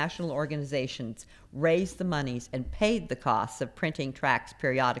auxiliaries of national organizations raised the monies and paid the costs of printing tracts,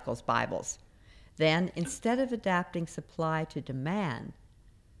 periodicals, Bibles. Then, instead of adapting supply to demand,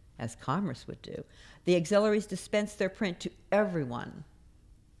 as commerce would do, the auxiliaries dispensed their print to everyone,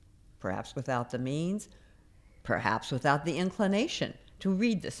 perhaps without the means, perhaps without the inclination to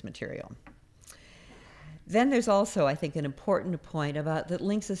read this material. Then there's also, I think, an important point about that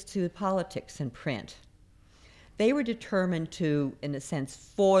links us to politics and print. They were determined to, in a sense,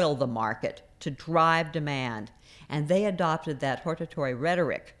 foil the market, to drive demand, and they adopted that hortatory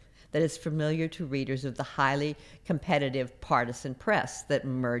rhetoric that is familiar to readers of the highly competitive partisan press that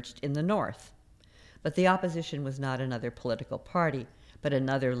emerged in the North. But the opposition was not another political party, but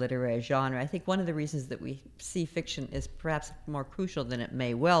another literary genre. I think one of the reasons that we see fiction is perhaps more crucial than it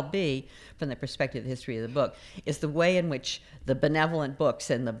may well be from the perspective of the history of the book is the way in which the benevolent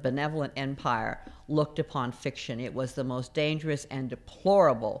books and the benevolent empire looked upon fiction. It was the most dangerous and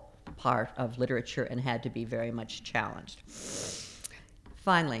deplorable part of literature and had to be very much challenged.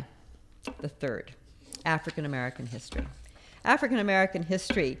 Finally, the third, African American history. African American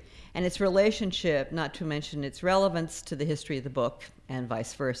history and its relationship, not to mention its relevance to the history of the book and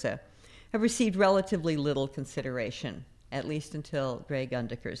vice versa, have received relatively little consideration, at least until Gray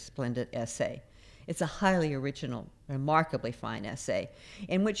Gundaker's splendid essay. It's a highly original, remarkably fine essay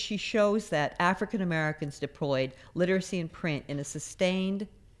in which she shows that African Americans deployed literacy and print in a sustained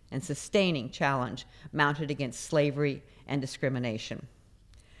and sustaining challenge mounted against slavery and discrimination.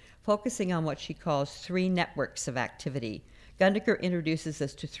 Focusing on what she calls three networks of activity, Gundaker introduces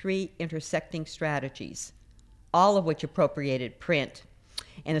us to three intersecting strategies, all of which appropriated print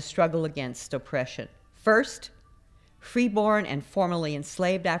in a struggle against oppression. First, freeborn and formerly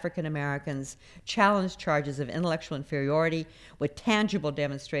enslaved African Americans challenged charges of intellectual inferiority with tangible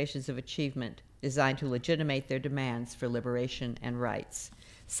demonstrations of achievement designed to legitimate their demands for liberation and rights.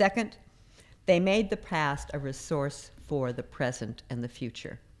 Second, they made the past a resource for the present and the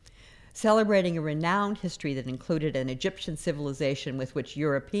future. Celebrating a renowned history that included an Egyptian civilization with which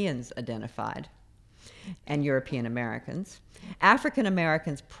Europeans identified, and European Americans, African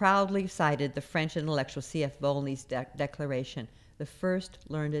Americans proudly cited the French intellectual C.F. Volney's declaration, "The first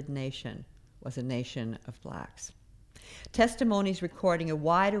learned nation was a nation of blacks." Testimonies recording a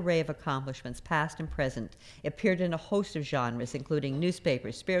wide array of accomplishments, past and present, appeared in a host of genres, including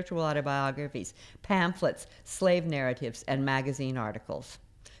newspapers, spiritual autobiographies, pamphlets, slave narratives, and magazine articles.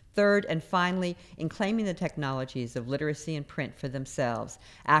 Third, and finally, in claiming the technologies of literacy and print for themselves,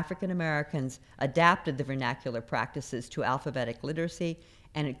 African Americans adapted the vernacular practices to alphabetic literacy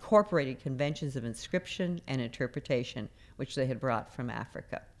and incorporated conventions of inscription and interpretation, which they had brought from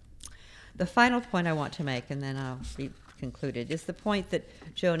Africa. The final point I want to make, and then I'll be concluded, is the point that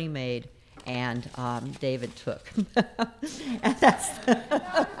Joni made and David took. And that's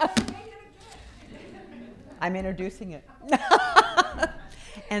I'm introducing it.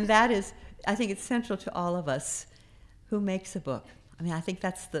 And that is, I think it's central to all of us. Who makes a book? I mean, I think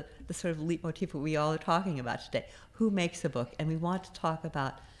that's the sort of leitmotif that we all are talking about today. Who makes a book? And we want to talk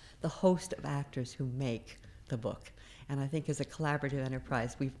about the host of actors who make the book. And I think as a collaborative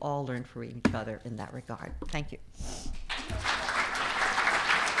enterprise, we've all learned from each other in that regard. Thank you.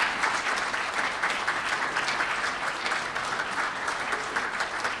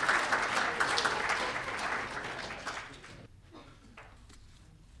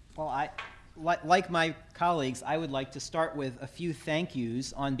 Well, like my colleagues, I would like to start with a few thank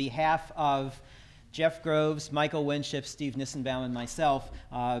yous on behalf of Jeff Groves, Michael Winship, Steve Nissenbaum, and myself.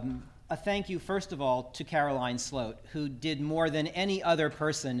 A thank you, first of all, to Caroline Sloat, who did more than any other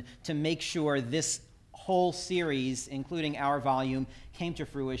person to make sure this whole series, including our volume, came to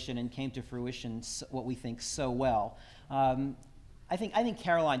fruition and came to fruition what we think so well. I think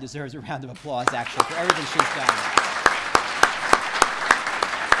Caroline deserves a round of applause, actually, for everything she's done.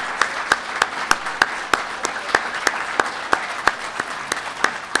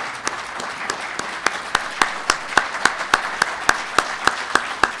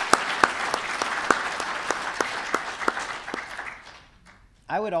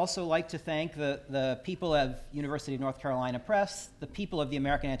 I would also like to thank the people of University of North Carolina Press, the people of the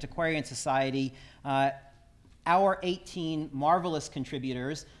American Antiquarian Society, our 18 marvelous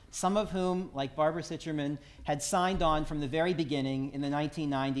contributors, some of whom, like Barbara Sicherman, had signed on from the very beginning in the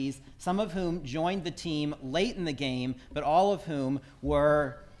 1990s, some of whom joined the team late in the game, but all of whom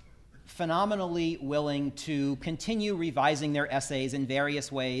were phenomenally willing to continue revising their essays in various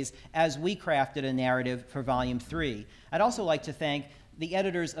ways as we crafted a narrative for Volume 3. I'd also like to thank the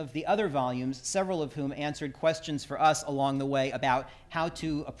editors of the other volumes, several of whom answered questions for us along the way about how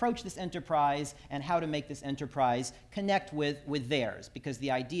to approach this enterprise and how to make this enterprise connect with theirs, because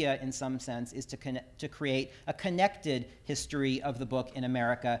the idea, in some sense, is to create a connected history of the book in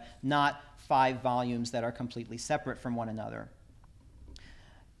America, not 5 volumes that are completely separate from one another.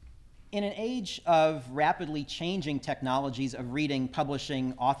 In an age of rapidly changing technologies of reading,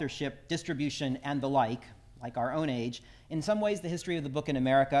 publishing, authorship, distribution, and the like like our own age, in some ways the history of the book in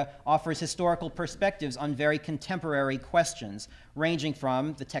America offers historical perspectives on very contemporary questions, ranging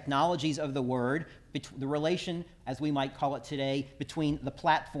from the technologies of the word, the relation, as we might call it today, between the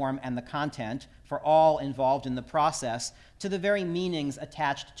platform and the content for all involved in the process, to the very meanings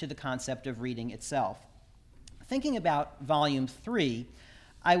attached to the concept of reading itself. Thinking about Volume 3,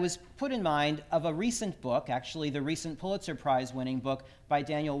 I was put in mind of a recent book, actually the recent Pulitzer Prize-winning book by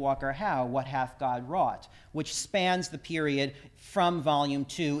Daniel Walker Howe, What Hath God Wrought, which spans the period from Volume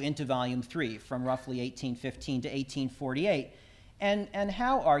 2 into Volume 3, from roughly 1815 to 1848. And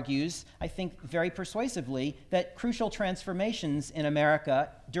Howe argues, I think very persuasively, that crucial transformations in America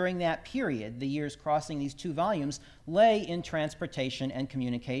during that period, the years crossing these two volumes, lay in transportation and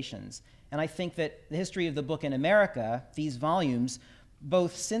communications. And I think that the history of the book in America, these volumes,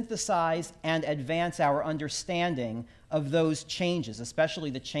 both synthesize and advance our understanding of those changes, especially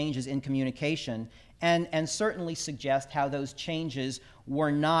the changes in communication, and certainly suggest how those changes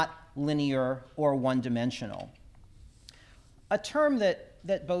were not linear or one-dimensional. A term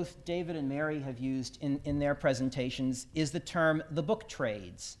that both David and Mary have used in their presentations is the term the book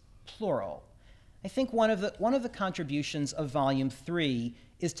trades, plural. I think one of the contributions of Volume 3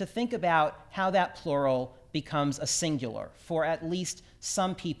 is to think about how that plural becomes a singular for at least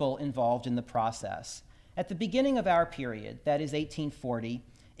some people involved in the process. At the beginning of our period, that is 1840,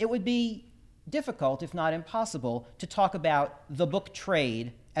 it would be difficult, if not impossible, to talk about the book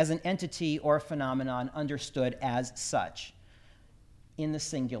trade as an entity or a phenomenon understood as such, in the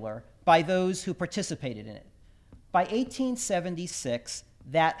singular, by those who participated in it. By 1876,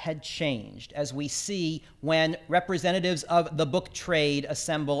 that had changed, as we see when representatives of the book trade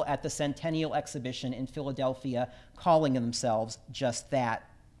assemble at the Centennial Exhibition in Philadelphia, calling themselves just that.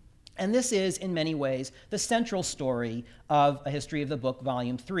 And this is, in many ways, the central story of A History of the Book,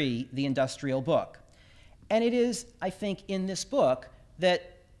 Volume 3, the industrial book. And it is, I think, in this book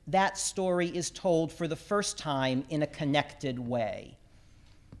that that story is told for the first time in a connected way.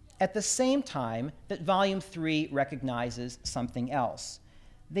 At the same time that Volume 3 recognizes something else.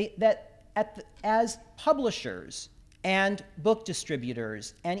 As publishers and book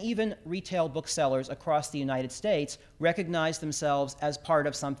distributors and even retail booksellers across the United States recognize themselves as part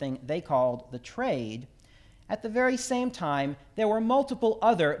of something they called the trade, at the very same time, there were multiple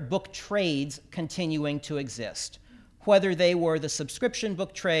other book trades continuing to exist, whether they were the subscription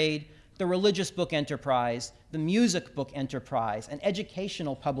book trade, the religious book enterprise, the music book enterprise, an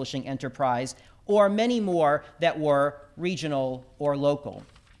educational publishing enterprise, or many more that were regional or local.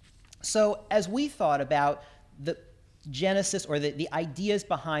 So as we thought about the genesis or the ideas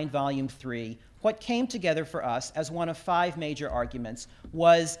behind Volume 3, what came together for us as one of 5 major arguments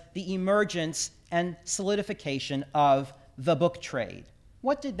was the emergence and solidification of the book trade.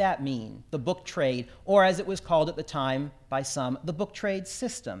 What did that mean, the book trade, or as it was called at the time by some, the book trade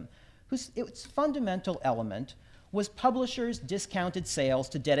system, its fundamental element was publishers' discounted sales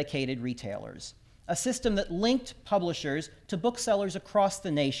to dedicated retailers, a system that linked publishers to booksellers across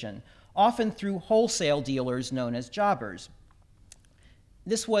the nation, often through wholesale dealers known as jobbers.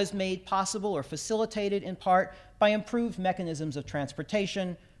 This was made possible or facilitated in part by improved mechanisms of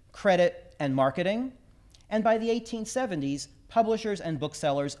transportation, credit, and marketing. And by the 1870s, publishers and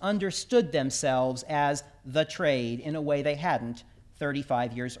booksellers understood themselves as the trade in a way they hadn't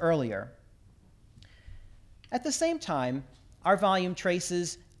 35 years earlier. At the same time, our volume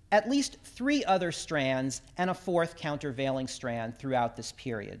traces at least 3 other strands and a 4th countervailing strand throughout this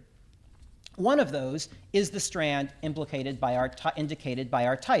period. One of those is the strand indicated by our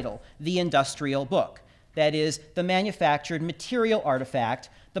title, the industrial book. That is, the manufactured material artifact,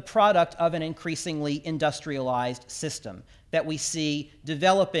 the product of an increasingly industrialized system that we see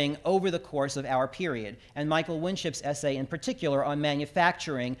developing over the course of our period. And Michael Winship's essay in particular on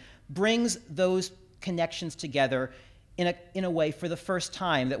manufacturing brings those connections together in a way for the first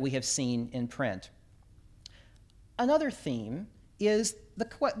time that we have seen in print. Another theme is the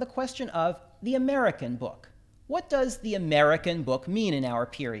question of the American book. What does the American book mean in our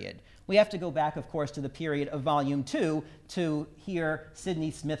period? We have to go back, of course, to the period of Volume 2 to hear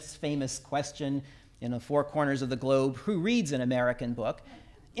Sidney Smith's famous question in the 4 corners of the globe, who reads an American book?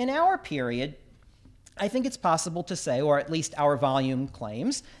 In our period, I think it's possible to say, or at least our volume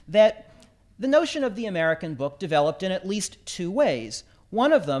claims, that the notion of the American book developed in at least 2 ways.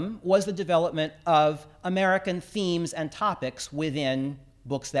 One of them was the development of American themes and topics within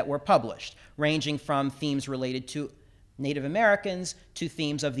books that were published, ranging from themes related to Native Americans to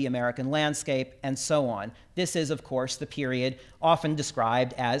themes of the American landscape and so on. This is, of course, the period often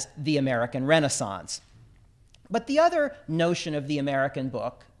described as the American Renaissance. But the other notion of the American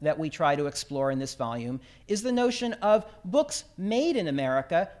book that we try to explore in this volume is the notion of books made in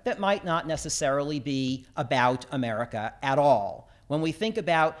America that might not necessarily be about America at all. When we think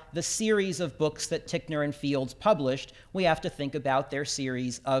about the series of books that Ticknor and Fields published, we have to think about their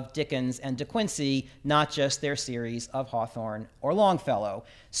series of Dickens and De Quincey, not just their series of Hawthorne or Longfellow.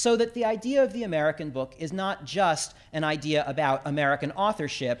 So that the idea of the American book is not just an idea about American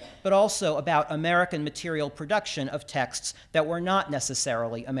authorship, but also about American material production of texts that were not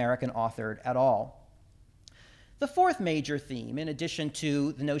necessarily American authored at all. The fourth major theme, in addition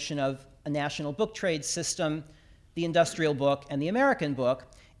to the notion of a national book trade system, the industrial book, and the American book,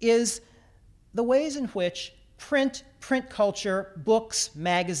 is the ways in which print culture, books,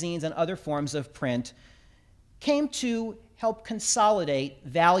 magazines, and other forms of print came to help consolidate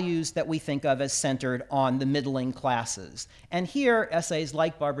values that we think of as centered on the middling classes. And here, essays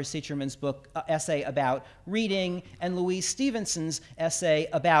like Barbara Sicherman's book, essay about reading, and Louise Stevenson's essay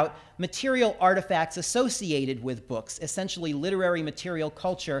about material artifacts associated with books, essentially literary material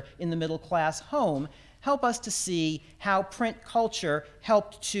culture in the middle class home, help us to see how print culture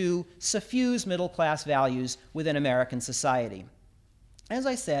helped to suffuse middle-class values within American society. As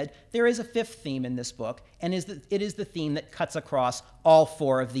I said, there is a fifth theme in this book, and it is the theme that cuts across all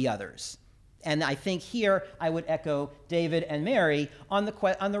four of the others. And I think here I would echo David and Mary on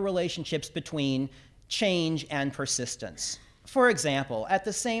the relationships between change and persistence. For example, at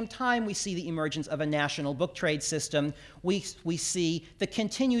the same time we see the emergence of a national book trade system, we see the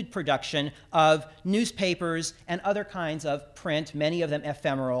continued production of newspapers and other kinds of print, many of them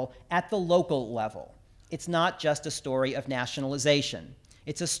ephemeral, at the local level. It's not just a story of nationalization.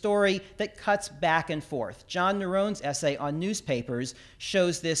 It's a story that cuts back and forth. John Nerone's essay on newspapers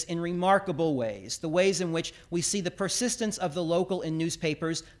shows this in remarkable ways, the ways in which we see the persistence of the local in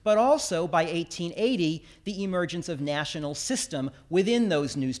newspapers, but also, by 1880, the emergence of national system within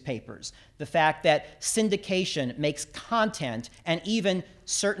those newspapers. The fact that syndication makes content and even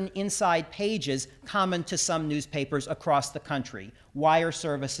certain inside pages common to some newspapers across the country. Wire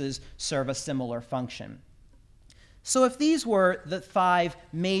services serve a similar function. So if these were the 5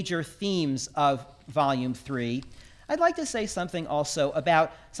 major themes of Volume 3, I'd like to say something also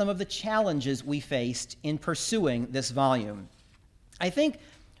about some of the challenges we faced in pursuing this volume. I think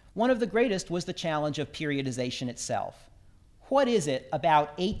one of the greatest was the challenge of periodization itself. What is it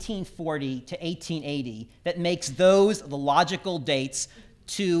about 1840 to 1880 that makes those the logical dates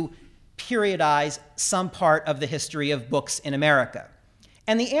to periodize some part of the history of books in America?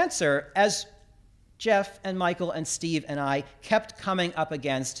 And the answer, as Jeff and Michael and Steve and I kept coming up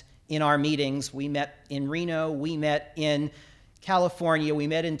against in our meetings. We met in Reno, we met in California, we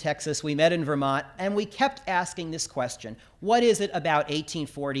met in Texas, we met in Vermont, and we kept asking this question: what is it about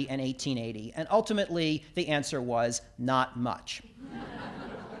 1840 and 1880? And ultimately, the answer was not much.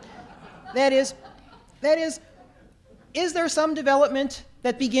 That is, is there some development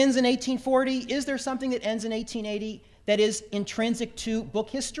that begins in 1840? Is there something that ends in 1880 that is intrinsic to book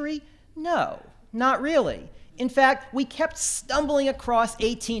history? No. Not really. In fact, we kept stumbling across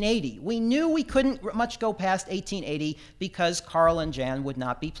 1880. We knew we couldn't much go past 1880 because Carl and Jan would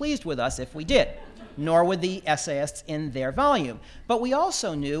not be pleased with us if we did, nor would the essayists in their volume. But we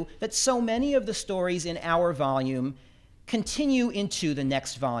also knew that so many of the stories in our volume continue into the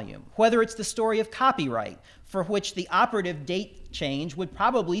next volume, whether it's the story of copyright, for which the operative date change would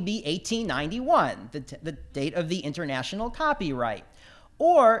probably be 1891, the date of the international copyright.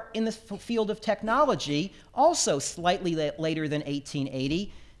 Or in the field of technology, also slightly later than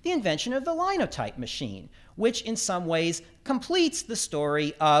 1880, the invention of the linotype machine, which in some ways completes the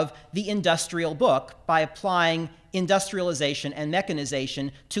story of the industrial book by applying industrialization and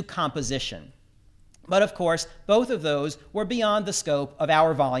mechanization to composition. But of course, both of those were beyond the scope of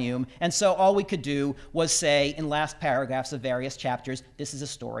our volume, and so all we could do was say in last paragraphs of various chapters, this is a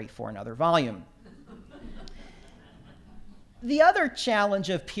story for another volume. The other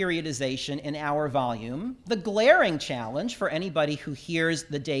challenge of periodization in our volume, the glaring challenge for anybody who hears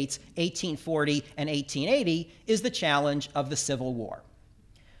the dates 1840 and 1880, is the challenge of the Civil War.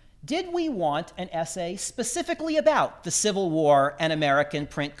 Did we want an essay specifically about the Civil War and American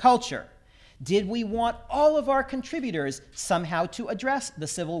print culture? Did we want all of our contributors somehow to address the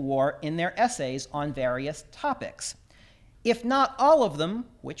Civil War in their essays on various topics? If not all of them,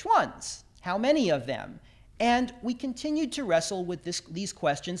 which ones? How many of them? And we continued to wrestle with these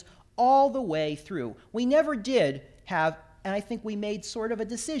questions all the way through. We never did have, and I think we made sort of a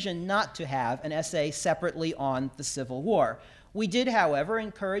decision not to have an essay separately on the Civil War. We did, however,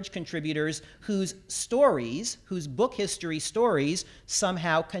 encourage contributors whose stories, whose book history stories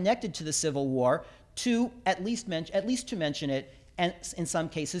somehow connected to the Civil War, to at least to mention it, and in some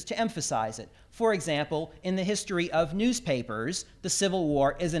cases to emphasize it. For example, in the history of newspapers, the Civil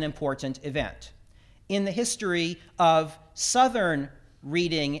War is an important event. In the history of Southern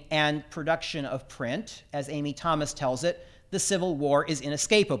reading and production of print, as Amy Thomas tells it, the Civil War is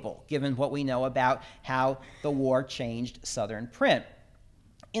inescapable, given what we know about how the war changed Southern print.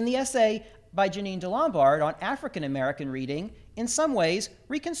 In the essay by Janine de Lombard on African American reading, in some ways,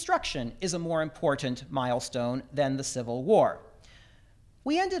 Reconstruction is a more important milestone than the Civil War.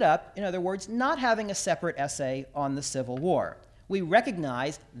 We ended up, in other words, not having a separate essay on the Civil War. We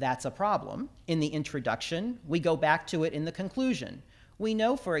recognized that's a problem in the introduction. We go back to it in the conclusion. We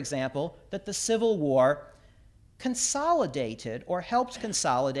know, for example, that the Civil War consolidated or helped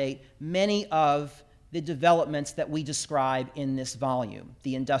consolidate many of the developments that we describe in this volume,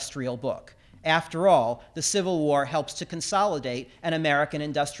 the industrial book. After all, the Civil War helps to consolidate an American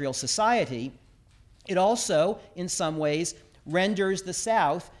industrial society. It also, in some ways, renders the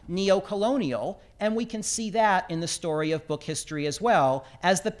South neo-colonial, and we can see that in the story of book history as well,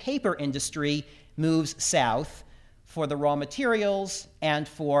 as the paper industry moves south for the raw materials and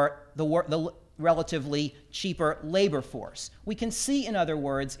for the relatively cheaper labor force. We can see, in other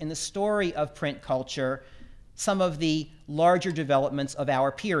words, in the story of print culture, some of the larger developments of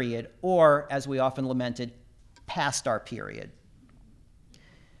our period, or, as we often lamented, past our period.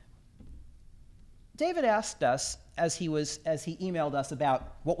 David asked us, as he emailed us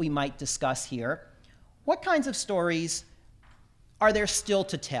about what we might discuss here, what kinds of stories are there still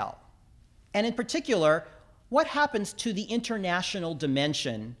to tell? And in particular, what happens to the international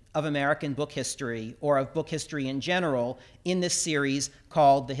dimension of American book history, or of book history in general, in this series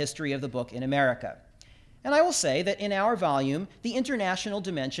called The History of the Book in America? And I will say that in our volume, the international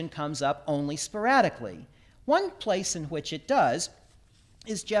dimension comes up only sporadically. One place in which it does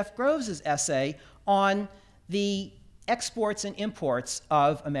is Jeff Groves's essay on the exports and imports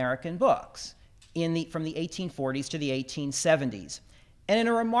of American books from the 1840s to the 1870s. And in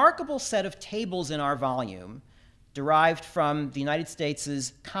a remarkable set of tables in our volume, derived from the United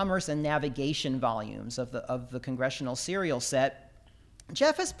States' Commerce and Navigation volumes of the Congressional Serial Set,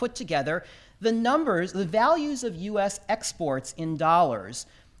 Jeff has put together the values of U.S. exports in dollars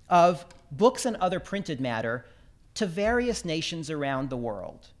of books and other printed matter to various nations around the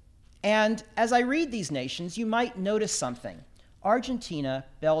world. And as I read these nations, you might notice something. Argentina,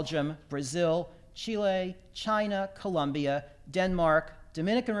 Belgium, Brazil, Chile, China, Colombia, Denmark,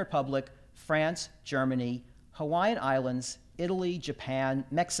 Dominican Republic, France, Germany, Hawaiian Islands, Italy, Japan,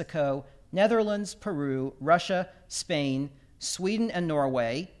 Mexico, Netherlands, Peru, Russia, Spain, Sweden and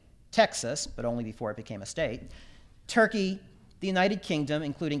Norway, Texas, but only before it became a state, Turkey, the United Kingdom,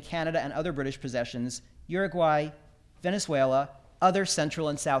 including Canada and other British possessions, Uruguay, Venezuela, other Central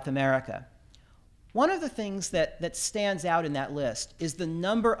and South America. One of the things that stands out in that list is the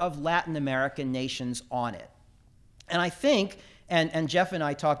number of Latin American nations on it. And I think, and Jeff and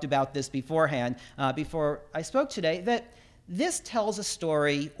I talked about this beforehand, before I spoke today, that this tells a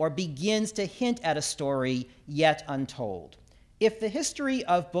story or begins to hint at a story yet untold. If the history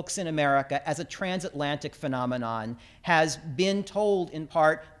of books in America as a transatlantic phenomenon has been told in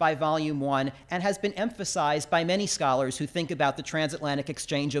part by Volume 1 and has been emphasized by many scholars who think about the transatlantic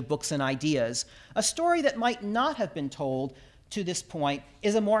exchange of books and ideas, a story that might not have been told to this point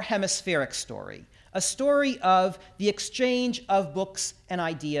is a more hemispheric story, a story of the exchange of books and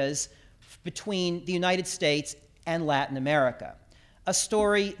ideas between the United States and Latin America. A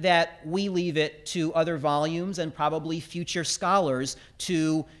story that we leave it to other volumes and probably future scholars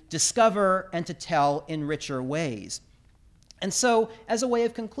to discover and to tell in richer ways. And so, as a way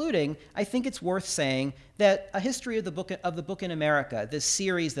of concluding, I think it's worth saying that A History of the Book in America, this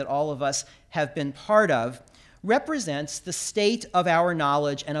series that all of us have been part of, represents the state of our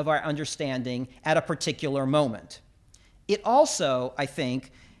knowledge and of our understanding at a particular moment. It also, I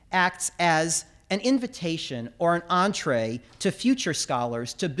think, acts as an invitation or an entree to future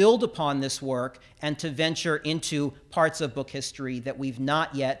scholars to build upon this work and to venture into parts of book history that we've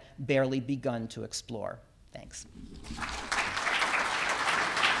not yet barely begun to explore. Thanks.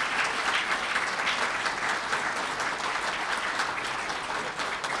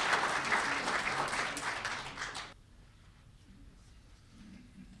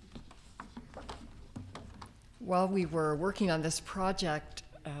 While we were working on this project,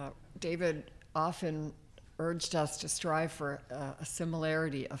 David often urged us to strive for a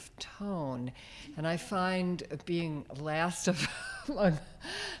similarity of tone. And I find, being last of among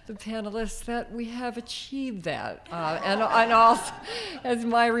the panelists, that we have achieved that. And also, as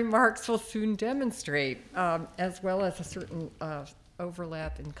my remarks will soon demonstrate, as well as a certain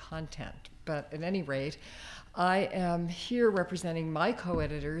overlap in content. But at any rate, I am here representing my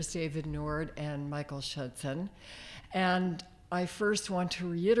co-editors, David Nord and Michael Schudson. And I first want to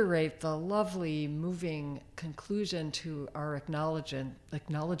reiterate the lovely, moving conclusion to our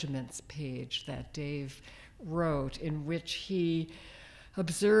acknowledgements page that Dave wrote, in which he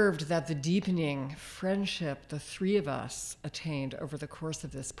observed that the deepening friendship the three of us attained over the course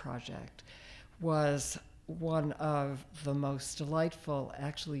of this project was one of the most delightful,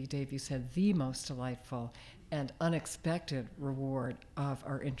 actually, Dave, you said the most delightful and unexpected reward of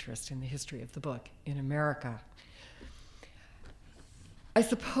our interest in the history of the book in America. I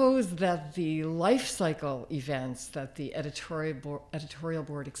suppose that the life cycle events that the editorial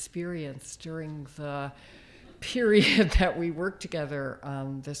board experienced during the period that we worked together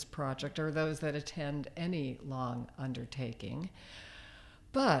on this project are those that attend any long undertaking.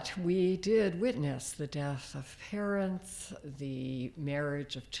 But we did witness the death of parents, the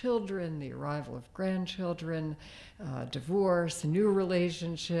marriage of children, the arrival of grandchildren, divorce, new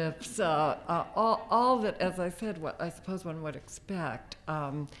relationships, all that, as I said, what I suppose one would expect.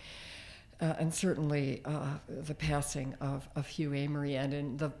 And certainly the passing of Hugh Amory, and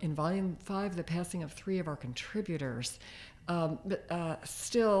in Volume 5, the passing of 3 of our contributors. But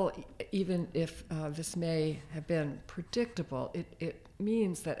still, even if this may have been predictable, it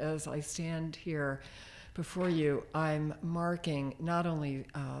means that as I stand here before you, I'm marking not only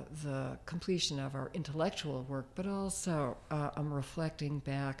the completion of our intellectual work, but also I'm reflecting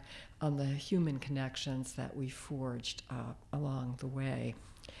back on the human connections that we forged along the way.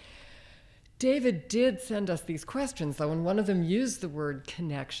 David did send us these questions, though, and one of them used the word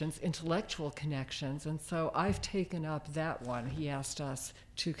connections, intellectual connections, and so I've taken up that one. He asked us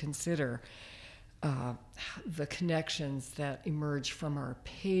to consider the connections that emerge from our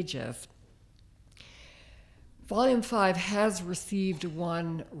pages. Volume 5 has received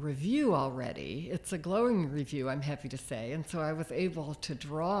 1 review already. It's a glowing review, I'm happy to say, and so I was able to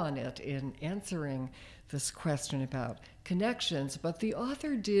draw on it in answering this question about connections, but the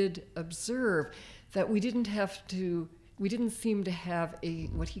author did observe that we didn't seem to have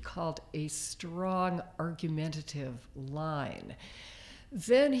what he called a strong argumentative line.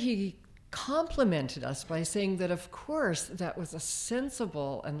 Then he complimented us by saying that, of course, that was a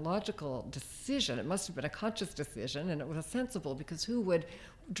sensible and logical decision. It must have been a conscious decision, and it was sensible, because who would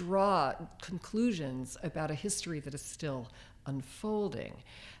draw conclusions about a history that is still unfolding?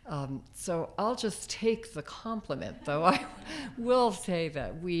 So I'll just take the compliment, though I will say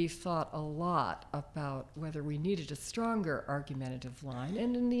that we thought a lot about whether we needed a stronger argumentative line,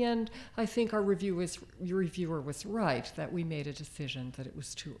 and in the end, I think our reviewer was right, that we made a decision that it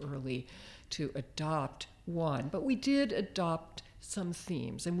was too early to adopt one. But we did adopt some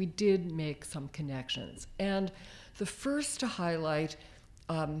themes, and we did make some connections. And the first to highlight,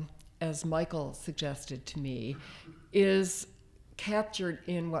 as Michael suggested to me, is captured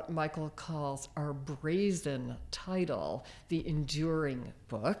in what Michael calls our brazen title, The Enduring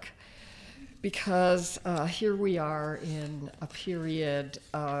Book, because here we are in a period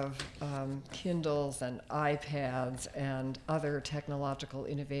of Kindles and iPads and other technological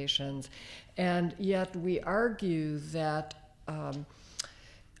innovations, and yet we argue that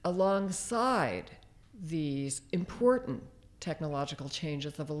alongside these important technological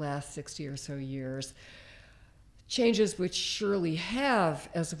changes of the last 60 or so years, changes which surely have,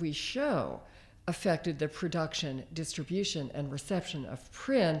 as we show, affected the production, distribution, and reception of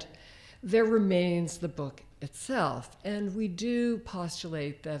print, there remains the book itself. And we do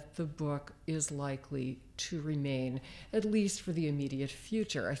postulate that the book is likely to remain, at least for the immediate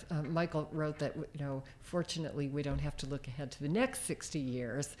future. Michael wrote that, fortunately, we don't have to look ahead to the next 60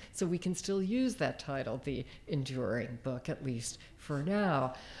 years, so we can still use that title, The Enduring Book, at least for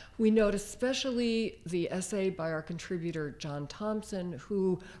now. We note especially the essay by our contributor, John Thompson,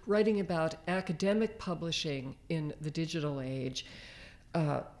 who, writing about academic publishing in the digital age,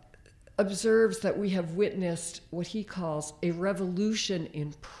 observes that we have witnessed what he calls a revolution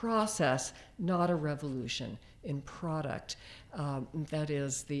in process, not a revolution in product. That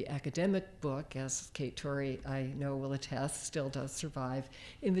is, the academic book, as Kate Torrey, I know, will attest, still does survive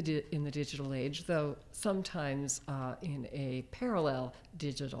in the digital age, though sometimes in a parallel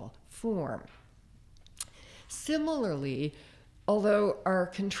digital form. Similarly, although our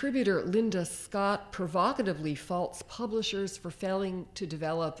contributor Linda Scott provocatively faults publishers for failing to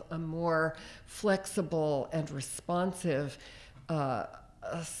develop a more flexible and responsive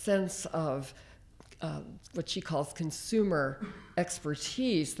sense of what she calls consumer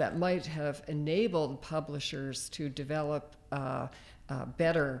expertise that might have enabled publishers to develop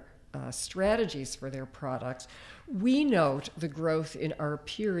better strategies for their products, we note the growth in our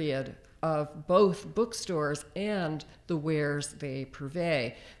period of both bookstores and the wares they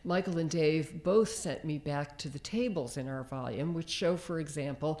purvey. Michael and Dave both sent me back to the tables in our volume, which show, for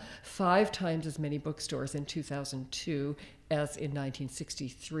example, 5 times as many bookstores in 2002 as in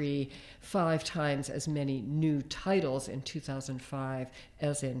 1963, 5 times as many new titles in 2005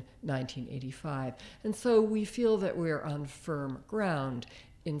 as in 1985. And so we feel that we're on firm ground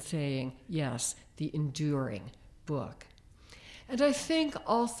in saying, yes, the enduring book. And I think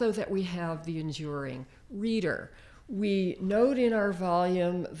also that we have the enduring reader. We note in our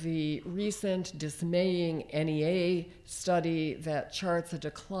volume the recent dismaying NEA study that charts a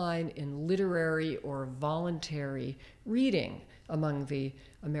decline in literary or voluntary reading among the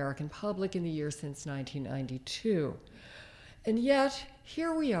American public in the year since 1992. And yet,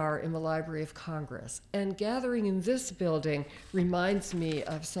 here we are in the Library of Congress, and gathering in this building reminds me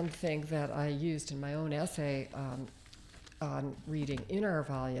of something that I used in my own essay on reading in our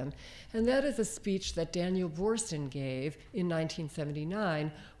volume, and that is a speech that Daniel Bordin gave in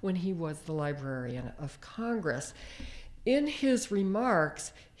 1979 when he was the Librarian of Congress. In his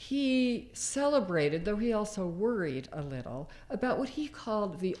remarks, he celebrated, though he also worried a little, about what he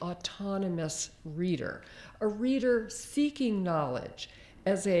called the autonomous reader, a reader seeking knowledge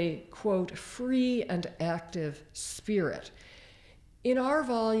as a, quote, free and active spirit. In our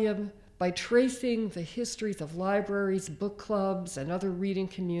volume, by tracing the histories of libraries, book clubs, and other reading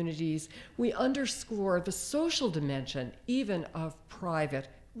communities, we underscore the social dimension even of private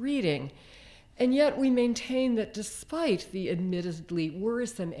reading. And yet we maintain that despite the admittedly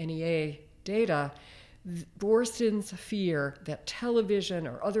worrisome NEA data, Bordin's fear that television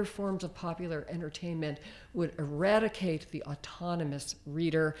or other forms of popular entertainment would eradicate the autonomous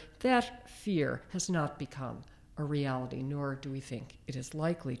reader, that fear has not become a reality, nor do we think it is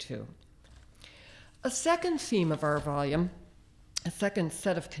likely to. A second theme of our volume, a second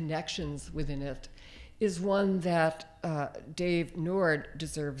set of connections within it, is one that Dave Nord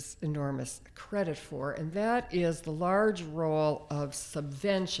deserves enormous credit for, and that is the large role of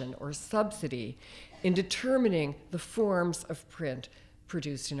subvention or subsidy in determining the forms of print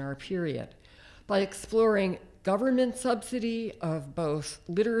produced in our period. By exploring government subsidy of both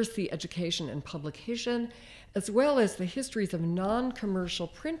literacy, education, and publication, as well as the histories of non-commercial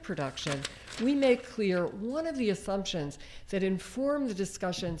print production, we make clear one of the assumptions that informed the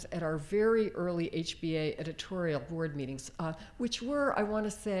discussions at our very early HBA editorial board meetings, which were, I want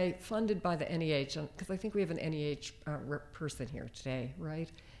to say, funded by the NEH, because I think we have an NEH person here today, right?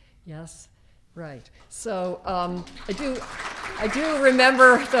 Yes? Right. So I do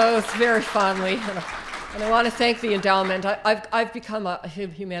remember those very fondly. And I want to thank the endowment. I've become a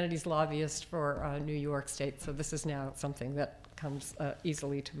humanities lobbyist for New York State, so this is now something that comes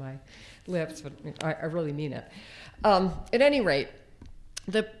easily to my lips, but I really mean it. At any rate,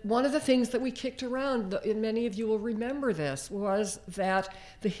 one of the things that we kicked around, and many of you will remember this, was that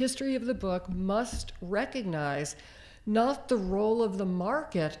the history of the book must recognize not the role of the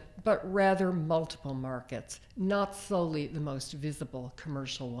market, but rather multiple markets, not solely the most visible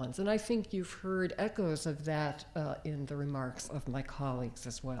commercial ones. And I think you've heard echoes of that in the remarks of my colleagues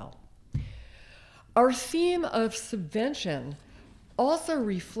as well. Our theme of subvention also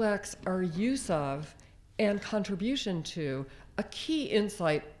reflects our use of and contribution to a key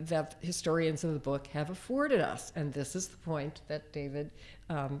insight that historians of the book have afforded us. And this is the point that David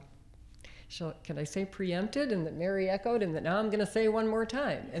can I say preempted, and that Mary echoed, and that now I'm going to say one more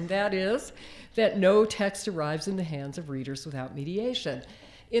time, and that is that no text arrives in the hands of readers without mediation.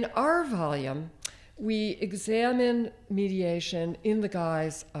 In our volume, we examine mediation in the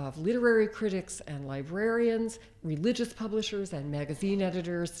guise of literary critics and librarians, religious publishers and magazine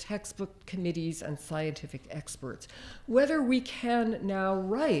editors, textbook committees, and scientific experts. Whether we can now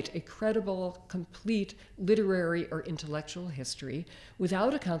write a credible, complete literary or intellectual history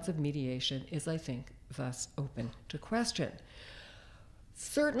without accounts of mediation is, I think, thus open to question.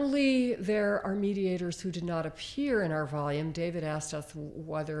 Certainly, there are mediators who did not appear in our volume. David asked us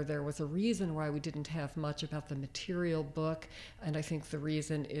whether there was a reason why we didn't have much about the material book, and I think the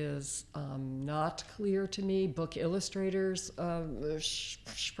reason is not clear to me. Book illustrators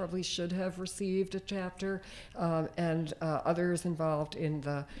probably should have received a chapter, and others involved in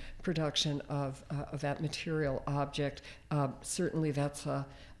the production of that material object. Certainly, that's a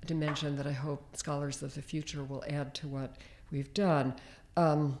dimension that I hope scholars of the future will add to what we've done.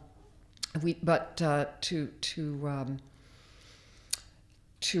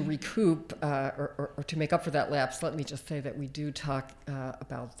 to recoup or to make up for that lapse, let me just say that we do talk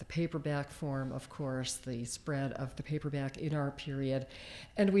about the paperback form, of course, the spread of the paperback in our period.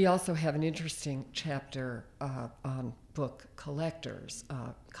 And we also have an interesting chapter on book collectors,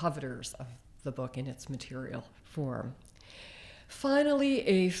 coveters of the book in its material form. Finally,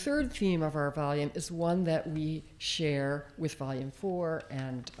 a third theme of our volume is one that we share with Volume 4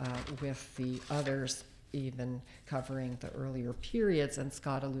 and with the others, even covering the earlier periods, and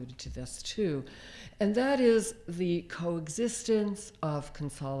Scott alluded to this too, and that is the coexistence of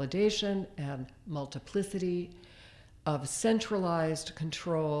consolidation and multiplicity, of centralized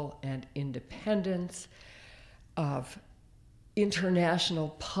control and independence, of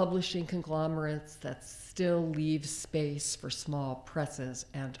international publishing conglomerates that still leave space for small presses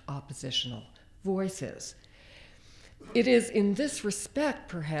and oppositional voices. It is in this respect,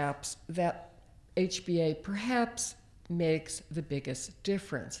 perhaps, that HBA perhaps makes the biggest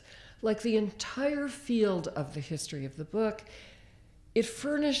difference. Like the entire field of the history of the book, it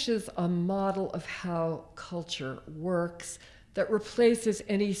furnishes a model of how culture works that replaces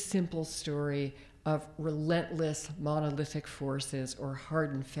any simple story of relentless monolithic forces or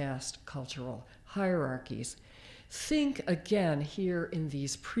hard and fast cultural hierarchies. Think again here in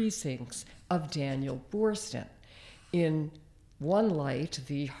these precincts of Daniel Bordin. In one light,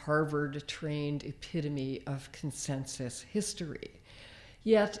 the Harvard-trained epitome of consensus history.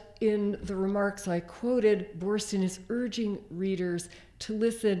 Yet, in the remarks I quoted, Bordin is urging readers to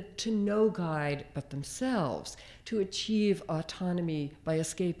listen to no guide but themselves, to achieve autonomy by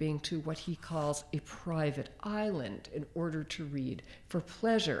escaping to what he calls a private island in order to read for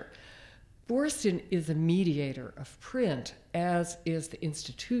pleasure. Bordin is a mediator of print, as is the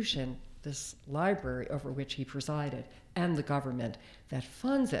institution, this library over which he presided, and the government that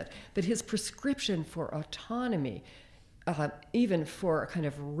funds it. But his prescription for autonomy, even for a kind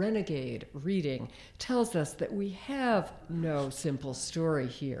of renegade reading, tells us that we have no simple story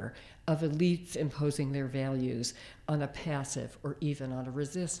here of elites imposing their values on a passive or even on a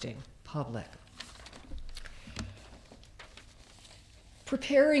resisting public.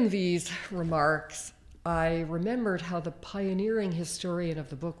 Preparing these remarks, I remembered how the pioneering historian of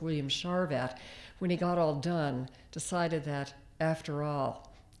the book, William Sharvat, when he got all done, decided that, after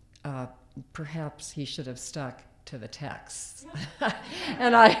all, perhaps he should have stuck to the texts.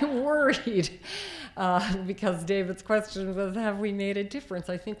 And I worried, because David's question was, have we made a difference?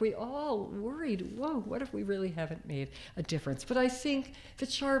 I think we all worried, whoa, what if we really haven't made a difference? But I think that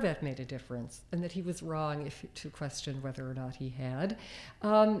Sharvat made a difference, and that he was wrong to question whether or not he had,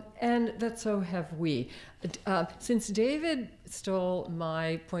 and that so have we. Since David stole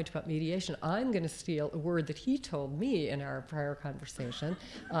my point about mediation, I'm going to steal a word that he told me in our prior conversation,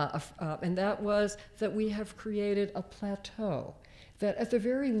 and that was that we have created a plateau, that at the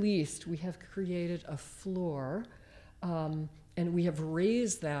very least we have created a floor, and we have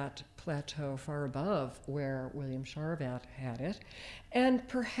raised that plateau far above where William Sharvat had it, and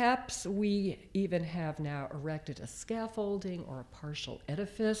perhaps we even have now erected a scaffolding or a partial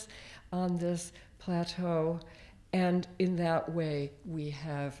edifice on this plateau, and in that way we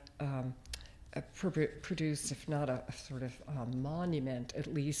have produced, if not a sort of monument,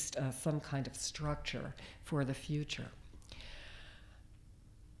 at least some kind of structure for the future.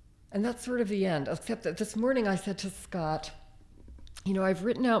 And that's sort of the end, except that this morning I said to Scott, you know, I've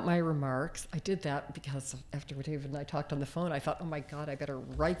written out my remarks. I did that because after David and I talked on the phone, I thought, oh my God, I better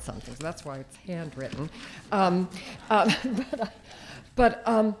write something. So that's why it's handwritten.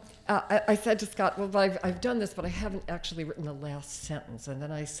 I said to Scott, well, I've done this, but I haven't actually written the last sentence. And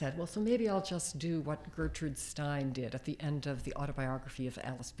then I said, well, so maybe I'll just do what Gertrude Stein did at the end of the autobiography of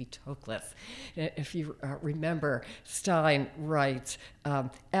Alice B. Toklas. If you remember, Stein writes,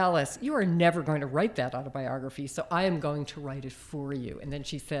 Alice, you are never going to write that autobiography, so I am going to write it for you. And then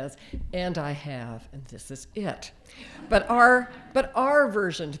she says, and I have, and this is it. But our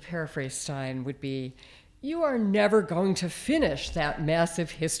version, to paraphrase Stein, would be, you are never going to finish that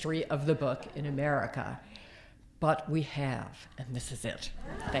massive history of the book in America, but we have, and this is it.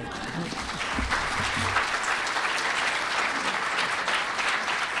 Thank you.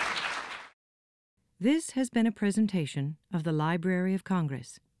 This has been a presentation of the Library of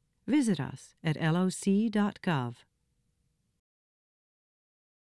Congress. Visit us at loc.gov.